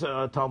 he's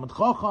a Talmud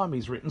Chacham,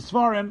 he's written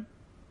Svarim.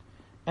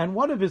 And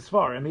one of his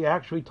Svarim, he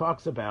actually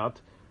talks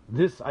about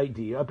this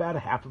idea about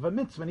half of a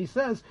mitzvah. And he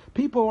says,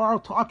 people are all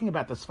talking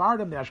about the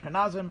Sfardim, the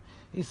Ashkenazim.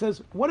 He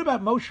says, what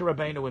about Moshe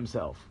Rabbeinu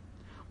himself?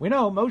 We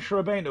know Moshe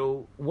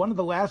Rabbeinu, one of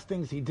the last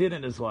things he did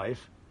in his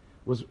life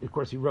was, of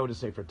course, he wrote a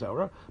Sefer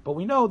Torah, but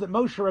we know that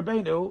Moshe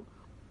Rabbeinu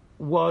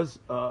was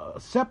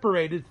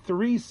separated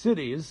 3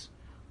 cities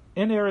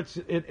on Ever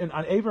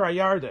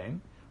HaYarden,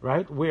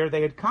 right, where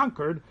they had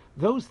conquered.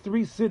 Those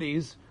 3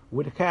 cities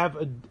would have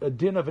a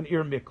din of an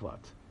Ir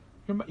Miklat.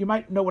 You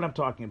might know what I'm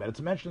talking about.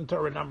 It's mentioned in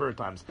Torah a number of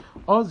times.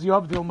 Oz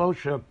Yavdil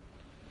Moshe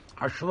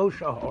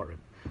Hashlosha Horim.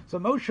 So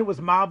Moshe was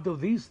mabdil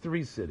these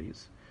 3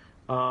 cities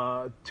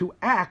to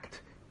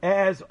act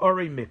as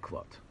Ori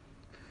Miklat.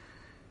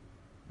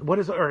 What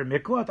is Ori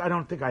Miklat? I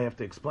don't think I have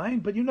to explain,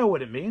 but you know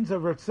what it means. A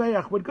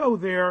Retzeach would go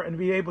there and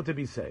be able to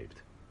be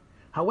saved.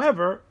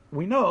 However,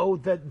 we know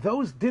that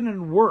those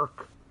didn't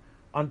work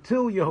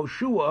until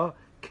Yehoshua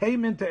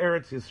came into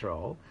Eretz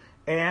Yisrael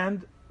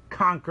and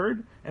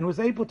conquered and was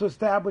able to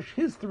establish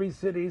his 3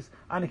 cities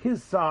on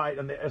his side,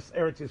 on the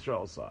Eretz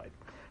Yisrael side.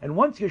 And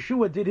once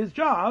Yeshua did his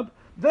job,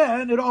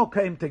 then it all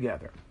came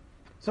together.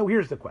 So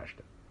here's the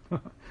question.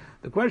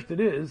 The question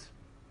is,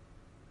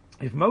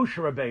 if Moshe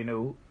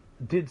Rabbeinu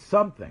did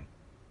something,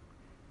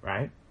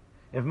 right?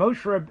 If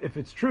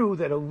it's true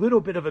that a little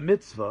bit of a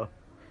mitzvah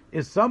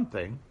is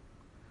something,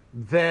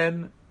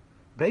 then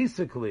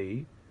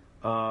basically,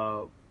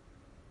 let's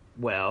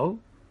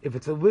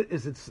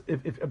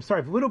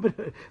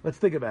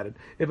think about it.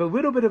 If a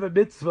little bit of a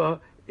mitzvah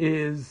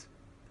is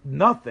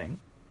nothing,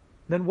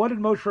 then what did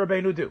Moshe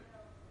Rabbeinu do,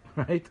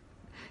 right?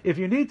 If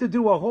you need to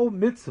do a whole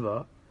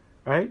mitzvah,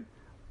 right?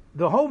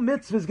 The whole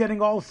mitzvah is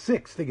getting all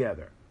 6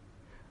 together.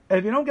 And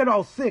if you don't get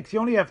all 6, you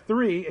only have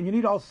 3, and you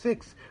need all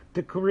 6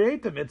 to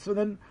create the mitzvah,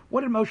 then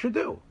what did Moshe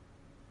do?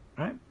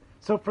 Right?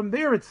 So from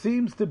there, it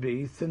seems to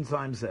be,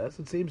 Sinsheim says,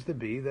 it seems to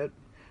be that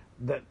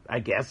I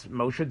guess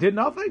Moshe did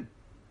nothing.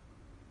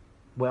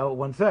 Well,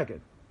 one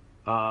second.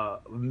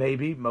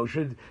 Maybe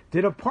Moshe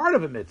did a part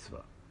of a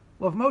mitzvah.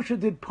 Well, if Moshe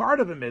did part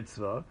of a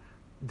mitzvah,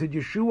 did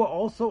Yeshua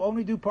also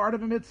only do part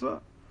of a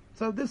mitzvah?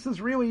 So this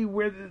is really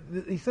where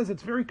he says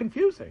it's very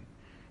confusing.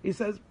 He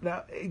says,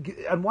 now,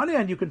 on one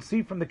hand, you can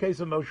see from the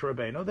case of Moshe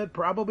Rabbeinu that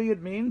probably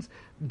it means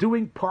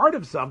doing part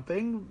of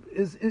something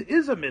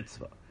is a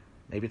mitzvah.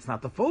 Maybe it's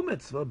not the full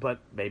mitzvah, but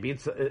maybe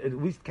it at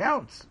least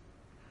counts.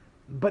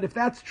 But if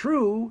that's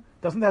true,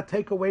 doesn't that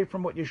take away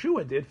from what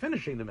Yeshua did,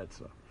 finishing the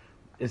mitzvah?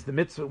 Was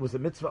the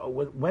mitzvah,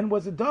 when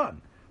was it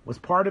done? Was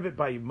part of it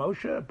by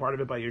Moshe, part of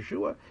it by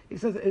Yeshua? He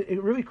says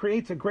it really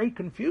creates a great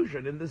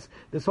confusion in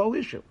this whole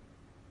issue.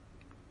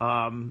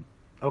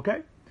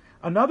 Okay?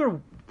 Another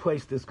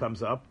place this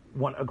comes up,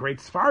 a great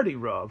Sephardi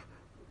Rav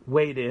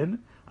weighed in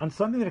on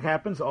something that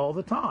happens all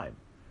the time,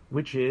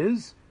 which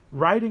is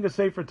writing a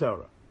Sefer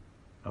Torah.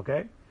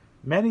 Okay?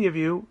 Many of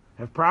you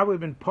have probably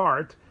been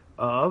part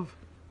of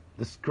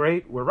this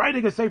we're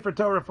writing a Sefer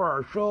Torah for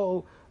our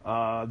shul,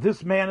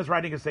 this man is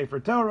writing a Sefer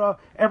Torah,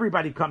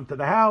 everybody come to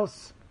the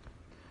house,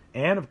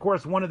 and of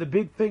course one of the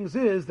big things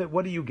is that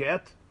what do you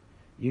get?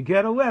 You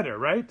get a letter,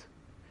 right?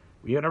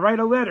 You're going to write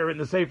a letter in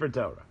the Sefer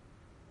Torah.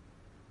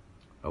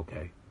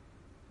 Okay.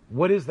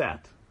 What is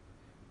that?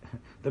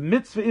 The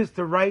mitzvah is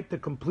to write the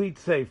complete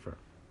Sefer.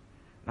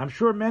 I'm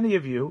sure many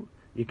of you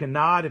can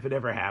nod if it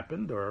ever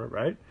happened, or,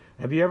 right?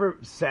 Have you ever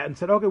sat and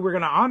said, okay, we're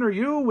going to honor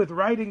you with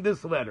writing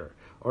this letter,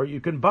 or you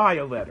can buy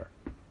a letter?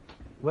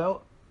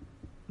 Well,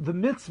 the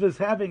mitzvah is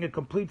having a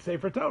complete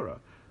Sefer Torah.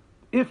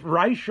 If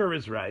Reisher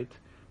is right,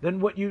 then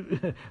what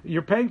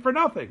you're paying for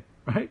nothing,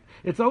 right?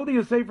 It's only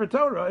a Sefer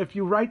Torah if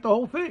you write the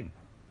whole thing,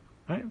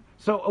 right?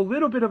 So a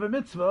little bit of a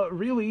mitzvah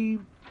really,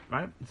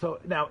 right? So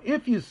now,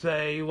 if you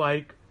say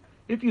like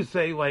the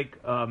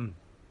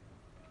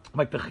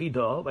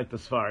Chidah, like the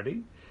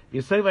Sephardi,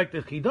 you say like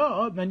the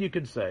Chidah, then you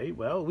can say,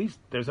 well, at least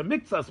there's a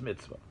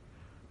mitzvah.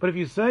 But if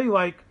you say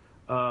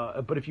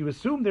but if you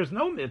assume there's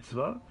no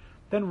mitzvah,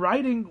 then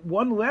writing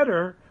one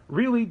letter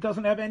really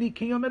doesn't have any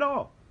kiyum at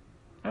all.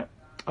 Right?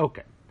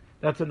 Okay,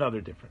 that's another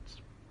difference.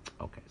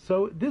 Okay,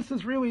 so this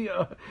is really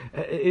an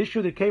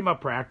issue that came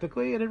up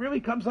practically, and it really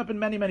comes up in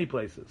many, many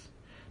places.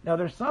 Now,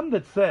 there's some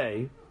that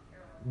say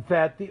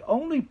that the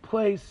only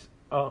place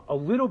a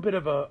little bit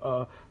of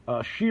a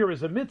shear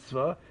is a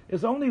mitzvah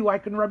is only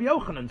like in Rabbi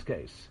Yochanan's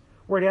case,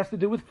 where it has to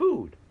do with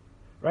food,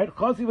 right?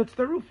 Chazivitz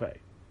terufe.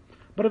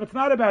 But if it's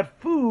not about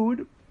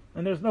food,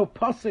 and there's no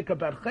pasuk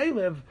about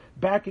chaylev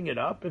backing it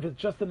up, if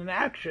it's just an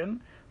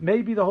action,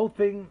 maybe the whole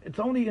thing, it's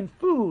only in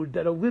food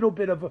that a little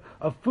bit of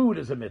food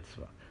is a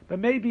mitzvah. But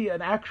maybe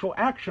an actual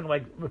action,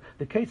 like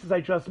the cases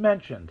I just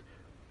mentioned,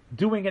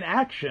 doing an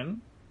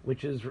action,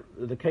 which is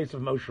the case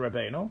of Moshe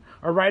Rabbeinu,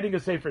 or writing a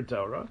Sefer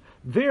Torah,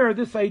 there,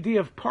 this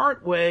idea of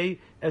part way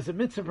as a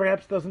mitzvah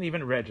perhaps doesn't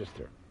even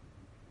register.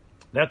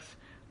 That's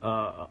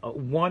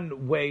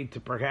one way to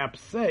perhaps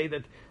say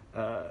that,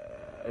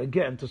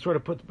 again, to sort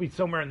of be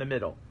somewhere in the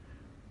middle.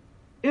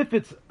 If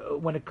it's,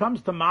 when it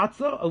comes to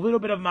matzah, a little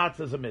bit of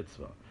matzah is a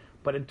mitzvah.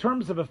 But in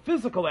terms of a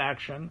physical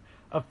action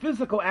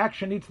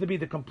needs to be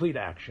the complete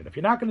action. If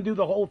you're not going to do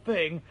the whole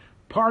thing,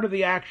 part of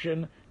the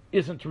action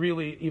isn't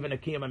really even a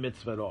kiyum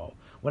mitzvah at all.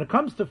 When it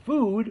comes to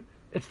food,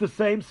 it's the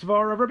same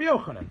svara of Rabbi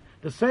Yochanan.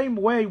 The same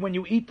way when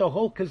you eat the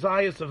whole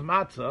kazayas of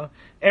matzah,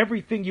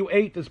 everything you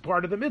ate is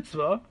part of the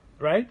mitzvah,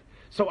 right?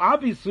 So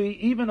obviously,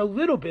 even a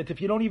little bit,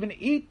 if you don't even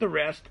eat the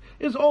rest,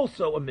 is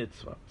also a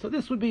mitzvah. So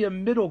this would be a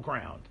middle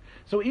ground.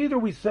 So either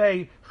we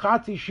say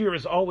chatzi shir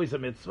is always a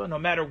mitzvah, no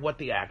matter what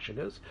the action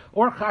is,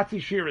 or chatzi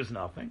shir is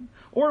nothing,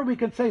 or we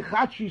can say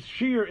chatzi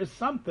shir is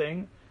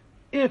something,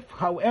 if,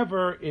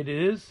 however, it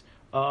is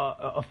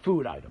a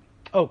food item.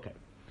 Okay,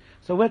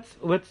 so let's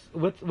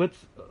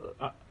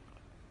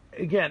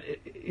again,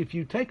 if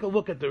you take a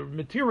look at the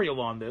material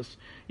on this,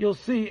 you'll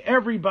see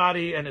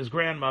everybody and his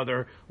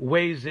grandmother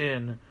weighs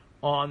in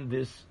on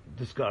this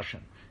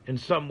discussion in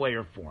some way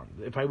or form.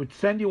 If I would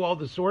send you all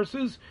the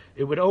sources,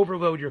 it would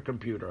overload your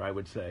computer, I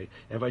would say.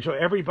 If I show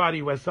everybody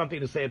who has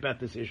something to say about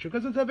this issue,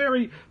 because it's a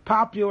very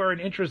popular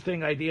and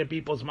interesting idea in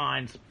people's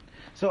minds.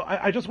 So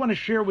I just want to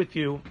share with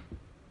you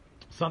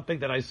something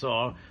that I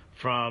saw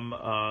from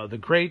the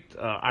great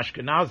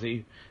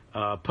Ashkenazi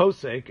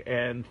posek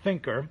and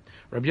thinker,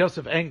 Rabbi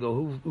Yosef Engel,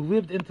 who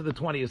lived into the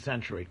 20th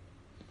century.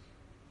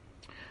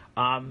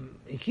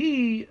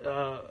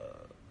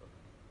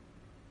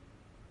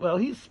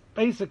 He's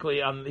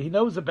basically, he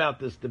knows about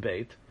this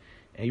debate,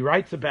 and he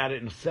writes about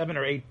it in 7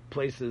 or 8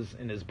 places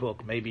in his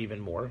book, maybe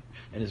even more,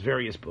 in his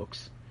various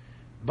books.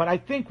 But I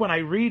think when I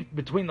read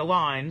between the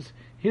lines,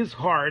 his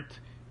heart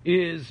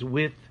is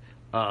with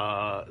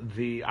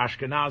the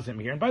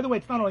Ashkenazim here. And by the way,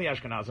 it's not only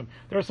Ashkenazim.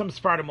 There are some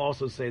Sephardim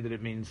also say that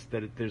it means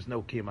that there's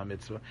no Kiyum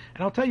mitzvah.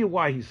 And I'll tell you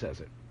why he says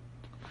it.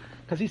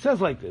 Because he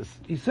says like this.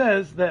 He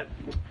says that,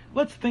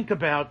 let's think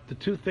about the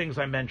two things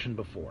I mentioned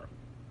before.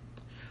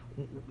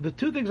 The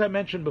two things I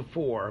mentioned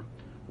before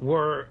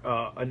were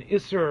an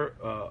Isser,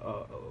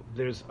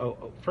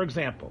 for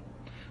example,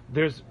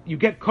 you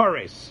get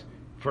kores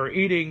for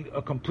eating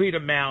a complete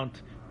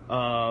amount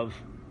of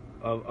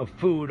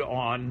food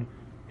on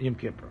Yom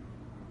Kippur.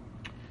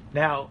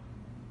 Now,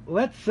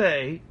 let's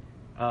say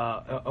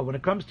when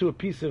it comes to a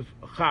piece of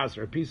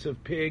chazer, a piece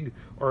of pig,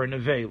 or a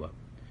nevela,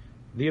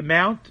 the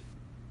amount,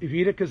 if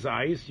you eat a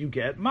kazayis, you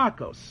get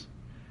makos.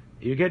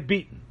 You get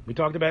beaten. We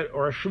talked about,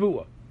 or a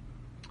shvua.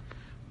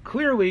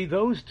 Clearly,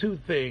 those two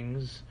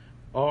things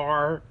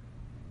are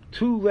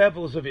two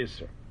levels of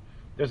Isser.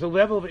 There's a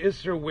level of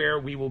Isser where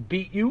we will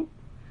beat you.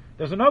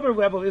 There's another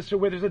level of Isser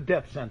where there's a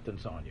death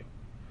sentence on you.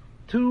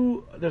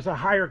 There's a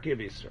hierarchy of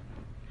Isser.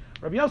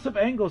 Rabbi Yosef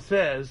Engel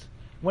says,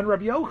 when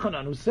Rabbi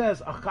Yochanan, who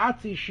says,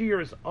 Achatzi Shir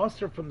is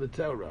Osir from the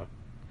Torah,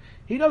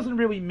 he doesn't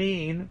really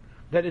mean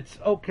that it's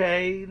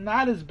okay,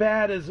 not as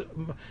bad as,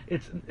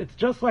 it's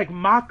just like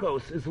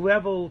Makos is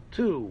level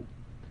 2,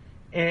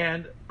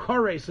 and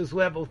Kores is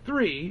level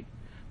 3.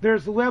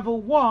 There's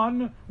level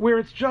 1 where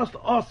it's just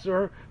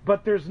Osir,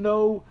 but there's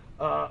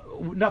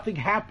nothing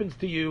happens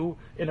to you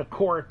in a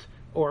court,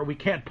 or we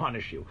can't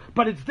punish you.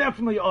 But it's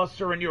definitely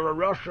Osir, and you're a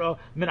Rasha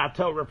Minat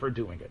Torah for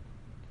doing it.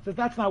 So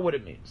that's not what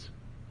it means.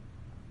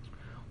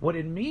 What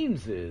it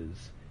means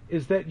is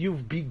that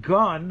you've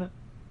begun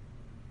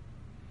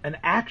an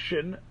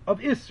action of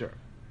Isser.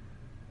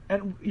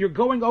 And you're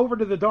going over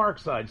to the dark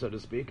side, so to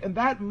speak, and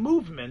that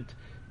movement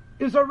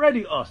is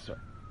already Osir.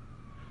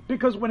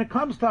 Because when it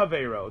comes to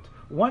Averot,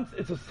 once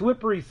it's a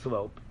slippery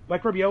slope,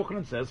 like Rabbi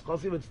Yochanan says,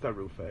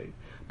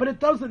 but it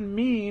doesn't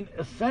mean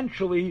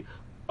essentially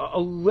a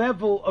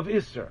level of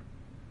Isser.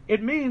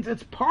 It means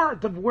it's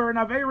part of where an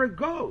Averot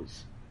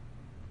goes.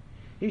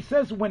 He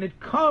says when it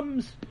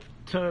comes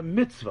to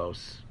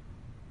mitzvos,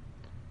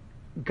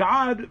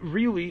 God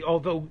really,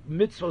 although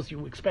mitzvos,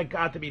 you expect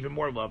God to be even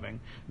more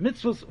loving,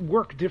 mitzvos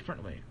work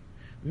differently.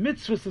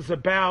 Mitzvos is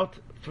about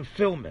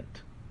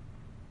fulfillment.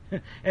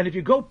 And if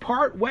you go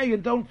part way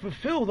and don't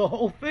fulfill the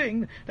whole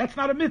thing, that's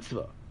not a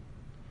mitzvah.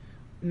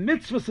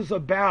 Mitzvahs is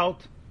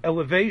about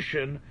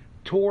elevation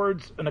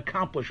towards an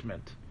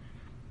accomplishment.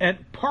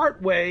 And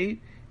part way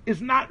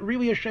is not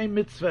really a shem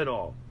mitzvah at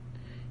all.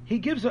 He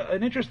gives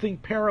an interesting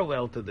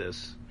parallel to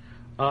this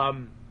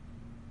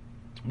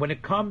when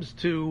it comes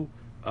to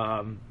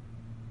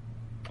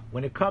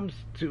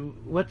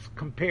let's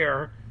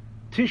compare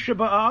Tisha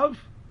B'Av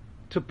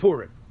to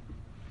Purim.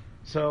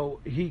 So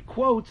he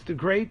quotes the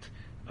great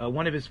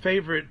one of his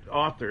favorite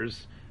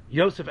authors,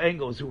 Yosef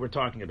Engels, who we're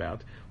talking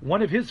about.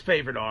 One of his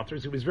favorite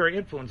authors, who was very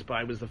influenced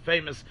by, was the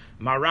famous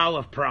Maharal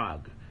of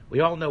Prague.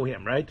 We all know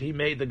him, right? He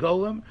made the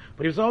Golem,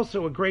 but he was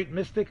also a great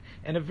mystic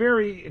and a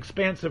very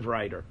expansive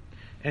writer.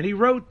 And he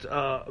wrote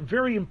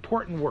very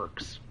important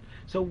works.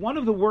 So one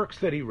of the works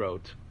that he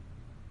wrote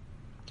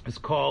is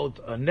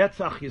called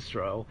Netzach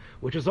Yisrael,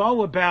 which is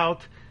all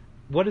about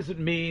what does it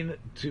mean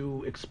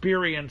to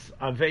experience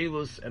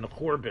Avelus and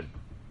Churban.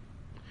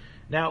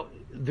 Now,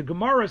 the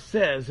Gemara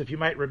says, if you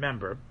might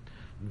remember,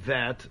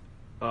 that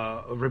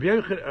Rabbi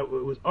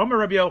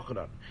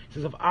Yochanan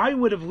says, if I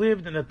would have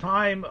lived in the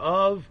time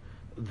of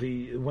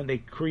when they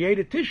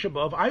created Tisha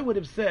B'Av, I would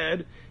have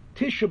said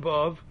Tisha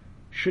B'Av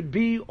should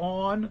be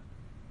on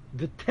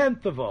the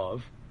 10th of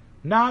Av,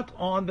 not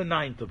on the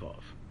 9th of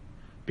Av.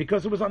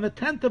 Because it was on the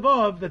 10th of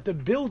Av that the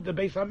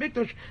Beis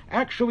HaMikdash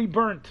actually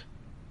burnt.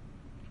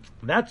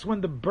 That's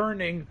when the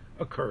burning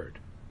occurred.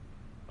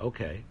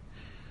 Okay.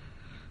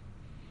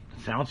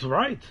 Sounds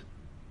right.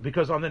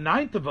 Because on the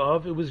 9th of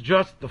Av, it was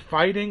just the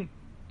fighting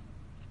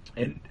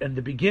and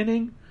the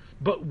beginning.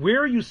 But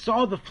where you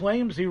saw the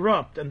flames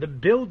erupt and the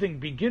building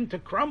begin to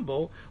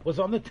crumble was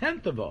on the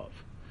 10th of Av.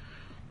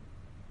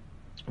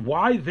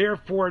 Why,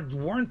 therefore,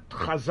 didn't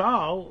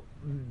Chazal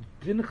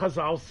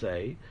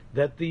say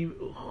that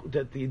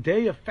the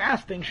day of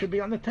fasting should be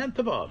on the 10th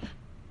of Av?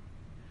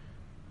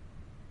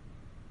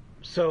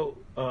 So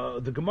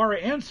the Gemara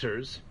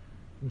answers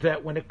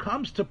that when it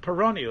comes to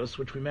Peronius,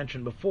 which we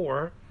mentioned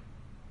before,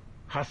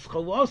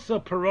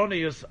 Haschalosa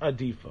Peronius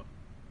Adifa,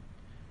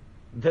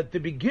 that the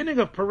beginning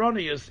of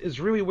Peronius is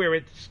really where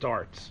it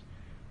starts.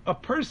 A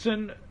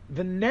person,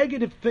 the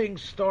negative thing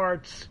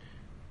starts,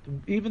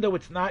 even though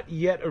it's not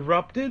yet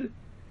erupted,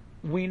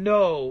 we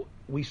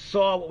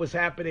saw what was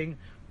happening,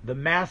 the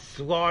mass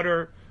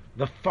slaughter,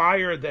 the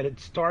fire that had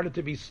started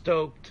to be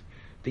stoked,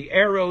 the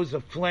arrows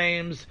of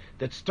flames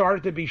that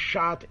started to be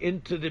shot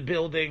into the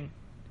building,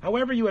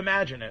 however you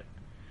imagine it.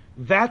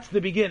 That's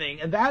the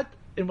beginning.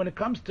 And when it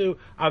comes to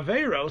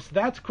Averos,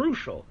 that's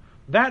crucial.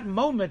 That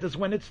moment is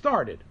when it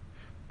started.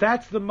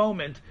 That's the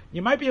moment.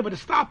 You might be able to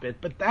stop it,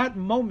 but that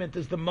moment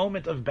is the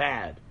moment of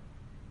bad.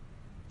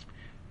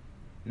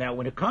 Now,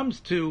 when it comes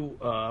to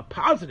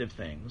positive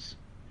things,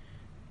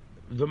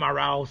 the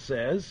Maharal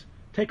says,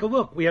 take a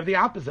look, we have the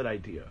opposite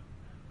idea.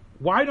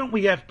 Why don't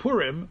we have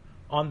Purim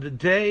on the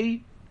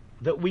day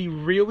that we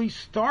really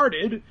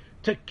started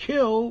to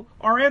kill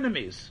our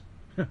enemies,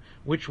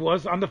 which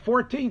was on the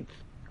 14th.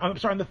 I'm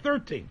sorry, on the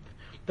 13th.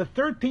 The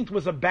 13th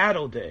was a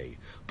battle day,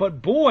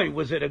 but boy,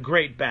 was it a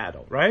great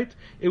battle, right?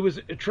 It was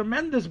a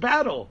tremendous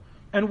battle,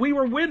 and we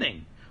were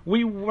winning.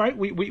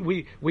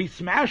 We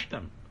smashed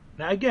them.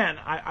 Now again,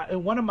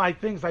 one of my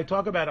things I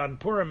talk about on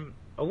Purim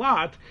a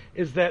lot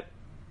is that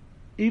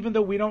even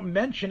though we don't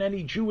mention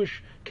any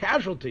Jewish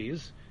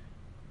casualties,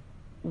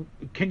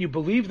 can you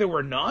believe there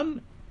were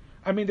none?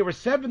 I mean, there were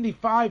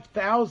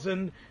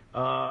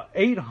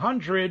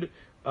 75,800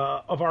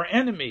 of our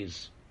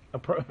enemies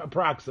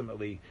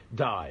approximately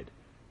died.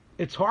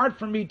 It's hard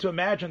for me to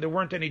imagine there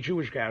weren't any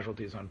Jewish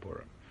casualties on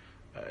Purim.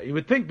 You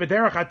would think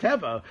B'derech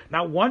HaTeva,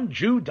 not one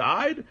Jew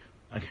died?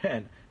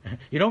 Again,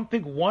 you don't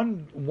think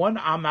one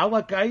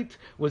Amalekite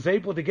was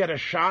able to get a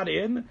shot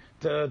in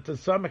to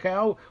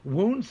somehow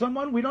wound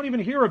someone? We don't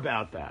even hear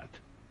about that.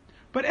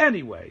 But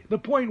anyway, the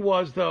point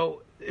was,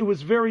 though, it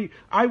was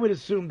I would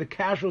assume the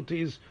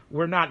casualties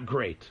were not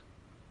great.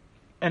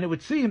 And it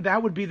would seem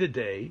that would be the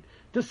day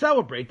to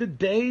celebrate, the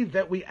day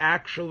that we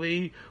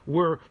actually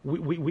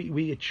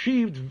we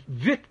achieved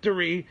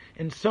victory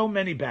in so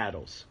many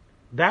battles.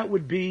 That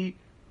would be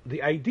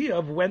the idea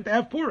of when to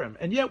have Purim.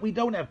 And yet we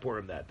don't have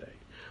Purim that day.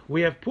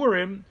 We have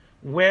Purim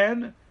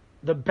when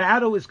the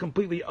battle is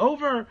completely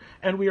over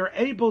and we are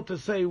able to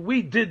say,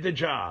 we did the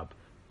job.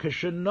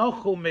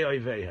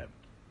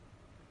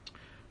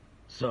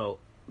 So,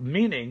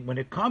 meaning, when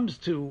it comes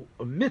to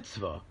a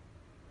mitzvah,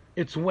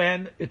 it's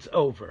when it's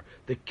over.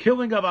 The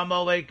killing of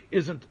Amalek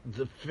isn't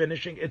the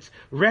finishing. It's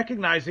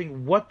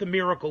recognizing what the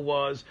miracle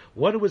was,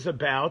 what it was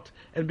about,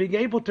 and being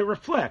able to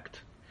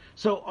reflect.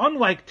 So,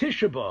 unlike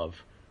Tisha B'Av,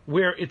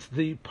 where it's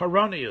the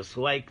paronius,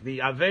 like the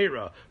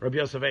Aveira, Rabbi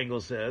Yosef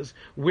Engel says,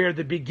 where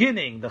the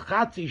beginning, the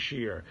Chatzi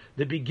Shir,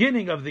 the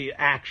beginning of the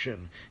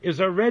action, is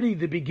already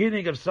the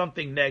beginning of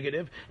something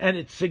negative, and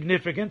it's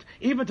significant,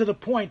 even to the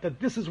point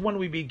that this is when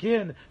we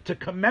begin to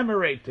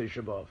commemorate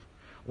Tisha B'Av.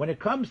 When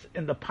it comes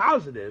in the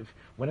positive,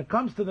 when it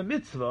comes to the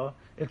mitzvah,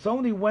 it's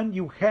only when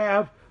you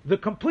have the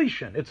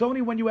completion. It's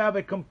only when you have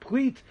a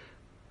complete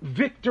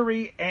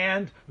victory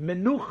and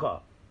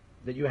menucha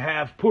that you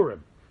have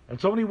Purim.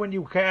 It's only when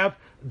you have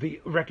the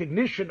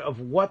recognition of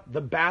what the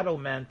battle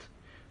meant,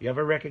 you have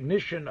a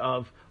recognition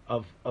of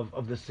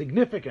the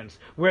significance,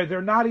 where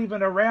they're not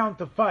even around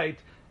to fight,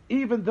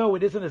 even though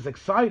it isn't as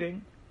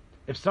exciting.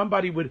 If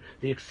somebody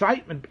the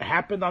excitement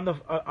happened on the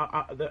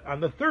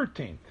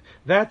 13th.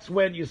 That's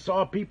when you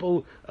saw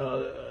people,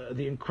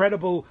 the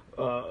incredible,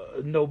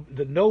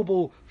 the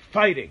noble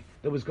fighting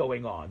that was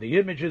going on. The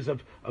images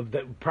of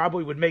that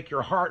probably would make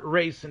your heart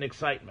race in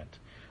excitement.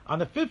 On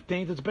the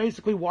 15th, it's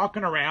basically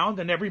walking around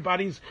and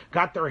everybody's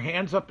got their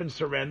hands up in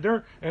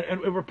surrender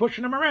and we're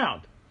pushing them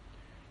around.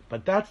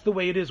 But that's the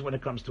way it is when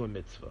it comes to a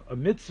mitzvah. A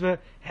mitzvah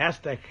has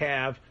to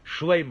have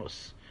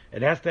shleimus.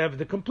 It has to have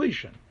the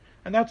completion.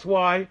 And that's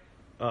why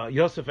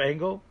Yosef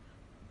Engel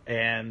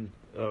and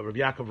Rabbi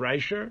Yaakov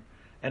Reischer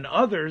and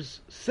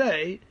others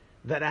say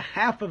that a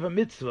half of a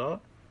mitzvah,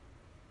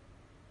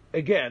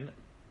 again,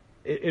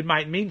 it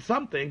might mean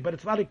something, but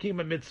it's not a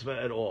kima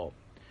mitzvah at all.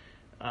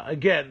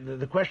 Again,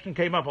 the question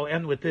came up. I'll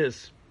end with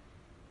this,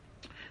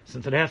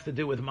 since it has to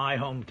do with my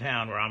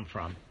hometown where I'm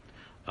from.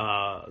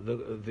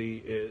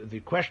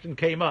 The question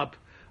came up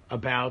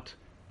about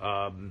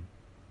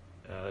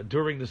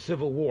during the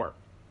Civil War.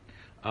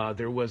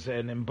 There was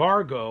an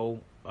embargo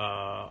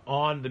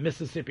on the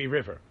Mississippi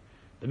River.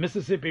 The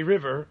Mississippi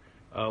River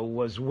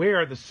was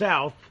where the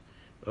South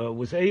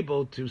was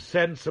able to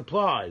send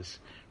supplies.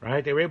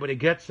 Right? They were able to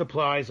get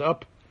supplies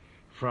up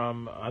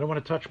from, I don't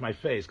want to touch my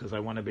face because I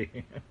want to be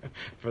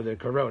for the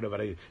corona,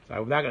 so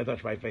I'm not going to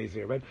touch my face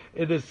here. But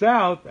in the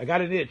South, I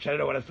got an itch. I don't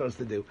know what I'm supposed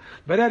to do.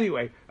 But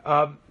anyway,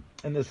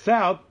 in the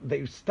South,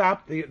 they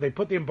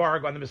put the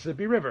embargo on the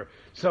Mississippi River.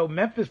 So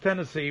Memphis,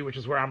 Tennessee, which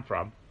is where I'm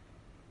from,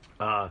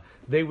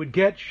 they would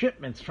get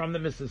shipments from the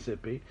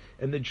Mississippi,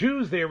 and the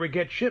Jews there would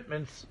get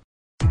shipments.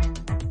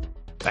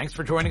 Thanks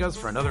for joining us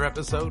for another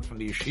episode from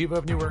the Yeshiva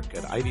of Newark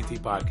at IDT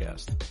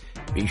Podcast.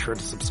 Be sure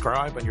to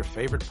subscribe on your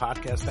favorite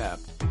podcast app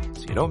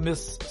so you don't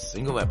miss a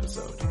single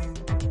episode.